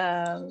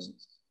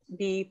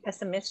be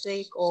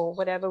pessimistic or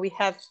whatever. We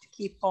have to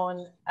keep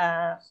on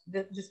the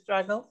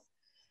struggle.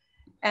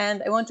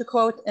 And I want to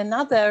quote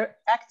another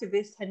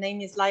activist. Her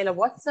name is Lila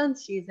Watson.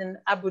 She's an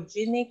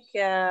Aboriginal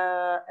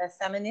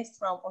feminist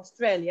from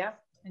Australia.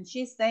 And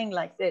she's saying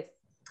like this: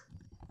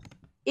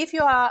 if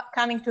you are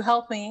coming to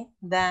help me,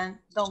 then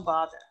don't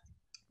bother.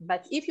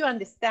 But if you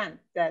understand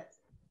that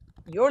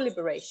your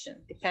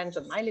liberation depends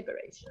on my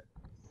liberation,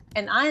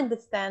 and I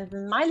understand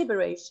my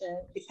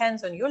liberation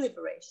depends on your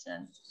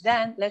liberation,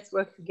 then let's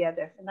work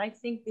together. And I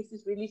think this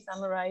is really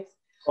summarized.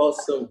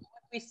 Awesome.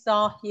 What we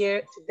saw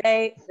here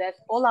today, that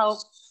all our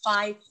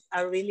fights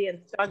are really,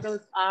 and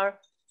struggles are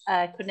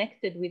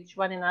connected with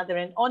one another.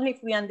 And only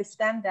if we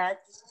understand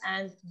that,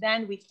 and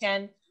then we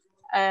can,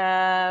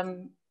 my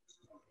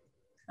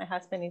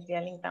husband is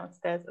yelling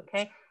downstairs,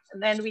 okay?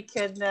 And then we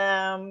can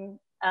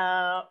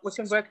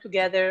work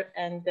together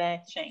and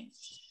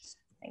change.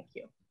 Thank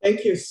you.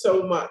 Thank you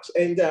so much.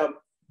 And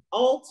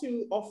all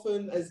too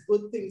often, as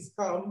good things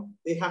come,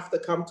 they have to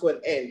come to an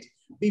end.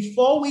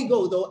 Before we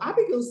go, though,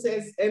 Abigail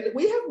says, and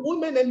we have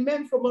women and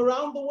men from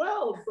around the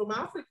world, from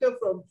Africa,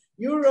 from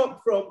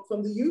Europe,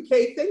 from the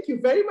UK. Thank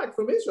you very much,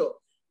 from Israel.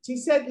 She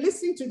said,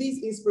 listening to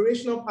these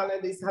inspirational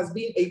panelists has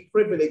been a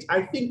privilege.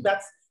 I think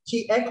that's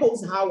She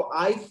echoes how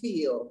I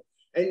feel.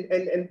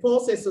 And Paul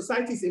says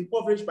society is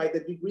impoverished by the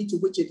degree to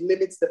which it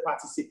limits the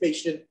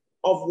participation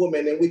of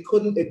women, and we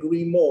couldn't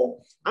agree more.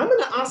 I'm going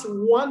to ask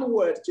one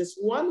word, just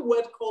one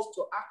word calls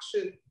to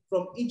action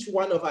from each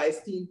one of our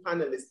esteemed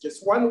panelists.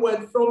 Just one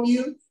word from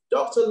you,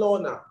 Dr.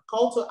 Lorna.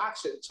 Call to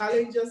action,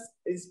 challenge us,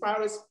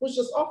 inspire us, push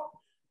us off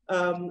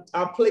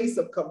our place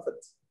of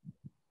comfort.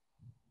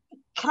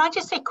 Can I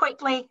just say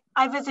quickly,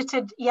 I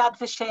visited Yad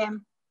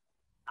Vashem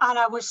and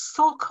I was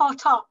so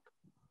caught up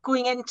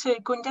going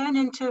down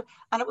into,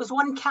 and it was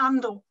one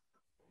candle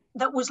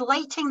that was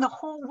lighting the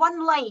whole,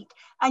 one light,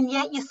 and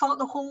yet you thought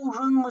the whole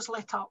room was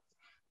lit up.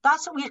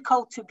 That's what we're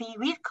called to be.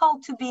 We're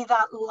called to be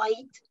that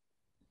light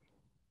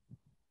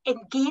in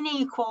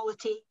gaining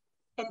equality,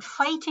 in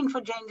fighting for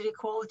gender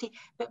equality,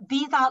 but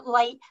be that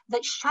light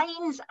that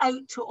shines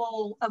out to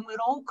all, and we're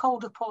all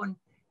called upon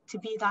to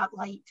be that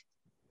light.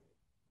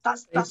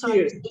 That's what I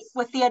would say,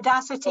 with the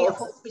audacity of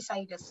what's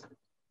beside us.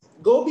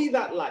 Go be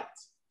that light.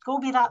 Go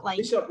be that light.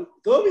 Bishop,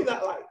 go be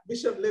that light.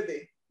 Bishop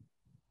Libby.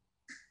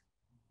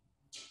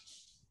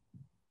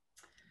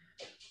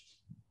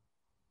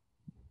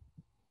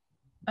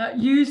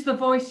 Use the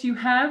voice you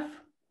have.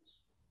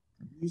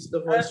 Use the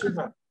voice you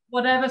have.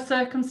 Whatever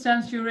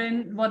circumstance you're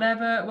in,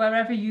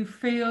 wherever you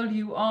feel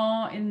you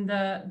are in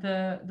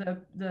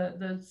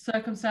the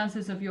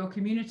circumstances of your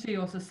community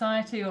or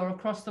society or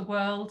across the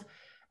world,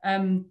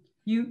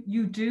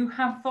 you do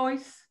have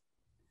voice.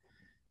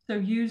 So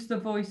use the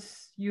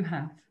voice you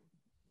have.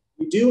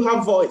 You do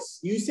have voice.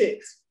 Use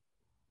it.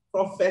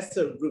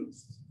 Professor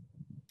Ruth.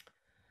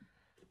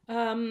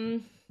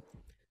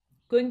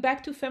 Going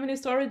back to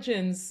feminist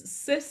origins,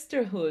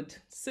 sisterhood.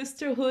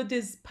 Sisterhood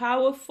is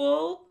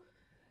powerful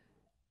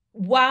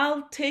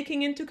while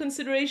taking into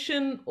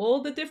consideration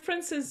all the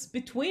differences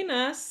between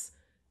us.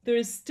 There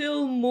is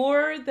still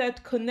more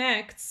that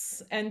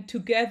connects, and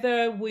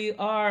together we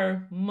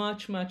are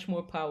much, much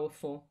more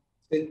powerful.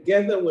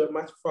 Together we're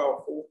much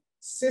powerful.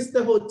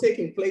 Sisterhood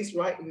taking place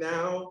right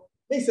now.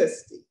 Mrs.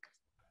 Steve.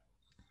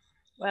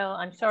 Well,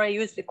 I'm sorry I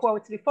used the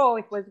quotes before.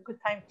 It was a good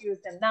time to use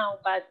them now,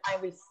 but I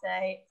will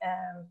say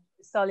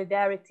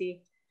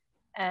solidarity.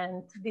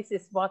 And this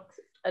is what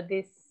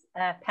this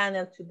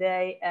panel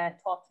today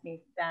taught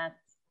me, that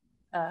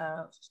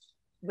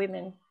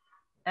women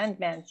and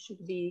men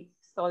should be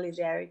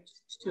solidary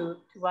to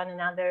one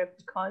another,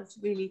 because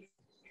really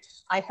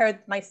I heard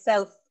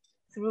myself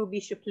through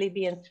Bishop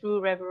Libby and through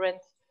Reverend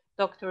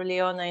Dr.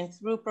 Leona and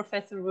through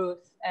Professor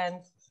Ruth,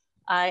 and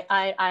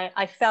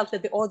I felt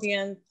that the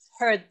audience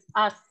heard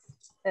us,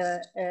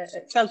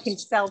 felt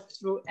himself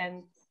through,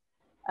 and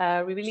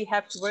we really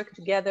have to work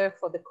together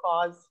for the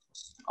cause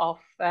of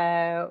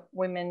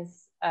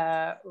women's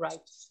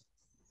rights.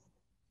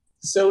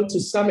 So to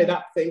sum it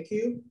up, thank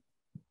you.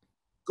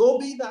 Go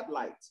be that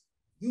light.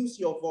 Use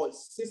your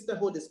voice.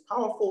 Sisterhood is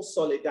powerful.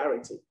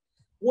 Solidarity.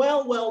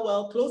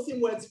 Well, closing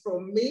words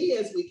from me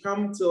as we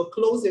come to a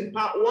close in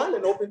part one,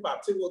 and open part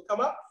two will come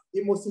up.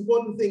 The most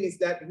important thing is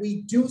that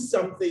we do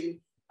something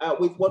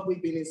with what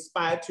we've been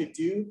inspired to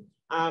do.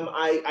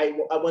 I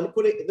want to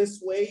put it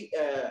this way.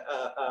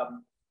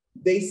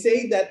 They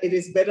say that it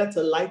is better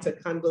to light a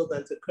candle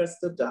than to curse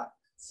the dark.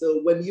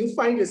 So when you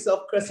find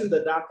yourself cursing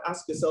the dark,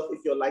 ask yourself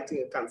if you're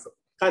lighting a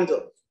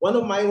candle. One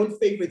of my own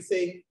favorite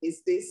saying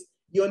is this: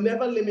 you're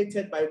never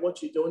limited by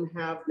what you don't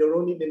have. You're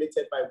only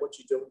limited by what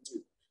you don't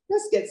do.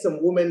 Let's get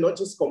some women not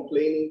just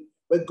complaining,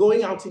 but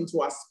going out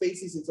into our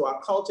spaces, into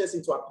our cultures,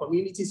 into our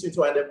communities,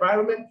 into our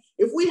environment.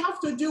 If we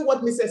have to do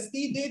what Mrs.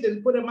 Estee did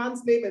and put a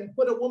man's name and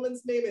put a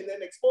woman's name and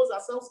then expose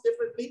ourselves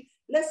differently,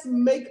 let's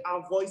make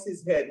our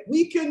voices heard.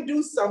 We can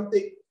do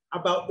something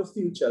about the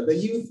future. The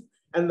youth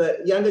and the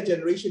younger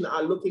generation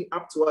are looking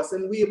up to us,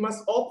 and we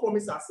must all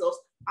promise ourselves,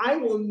 I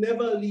will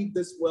never leave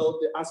this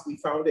world as we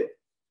found it.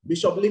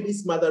 Bishop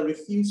Libby's mother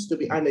refused to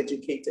be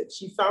uneducated.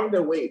 She found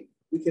a way.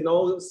 We can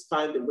always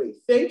find a way.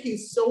 Thank you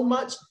so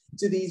much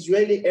to the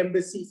Israeli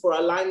Embassy for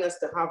allowing us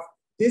to have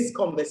this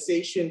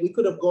conversation. We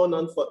could have gone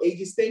on for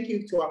ages. Thank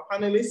you to our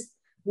panelists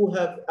who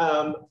have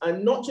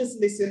not just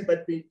listened,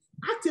 but been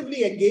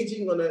actively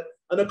engaging on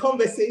a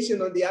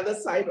conversation on the other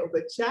side of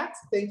the chat.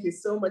 Thank you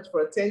so much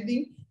for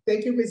attending.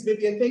 Thank you, Ms.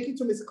 Vivian. Thank you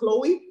to Ms.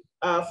 Chloe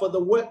for the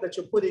work that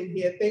you're putting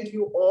here. Thank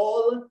you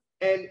all,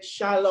 and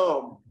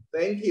shalom.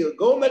 Thank you.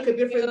 Go make a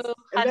difference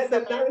and let the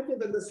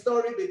narrative and the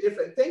story be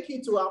different. Thank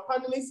you to our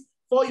panelists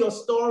for your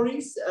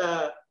stories,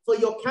 for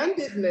your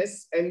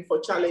candidness, and for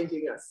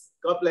challenging us.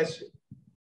 God bless you.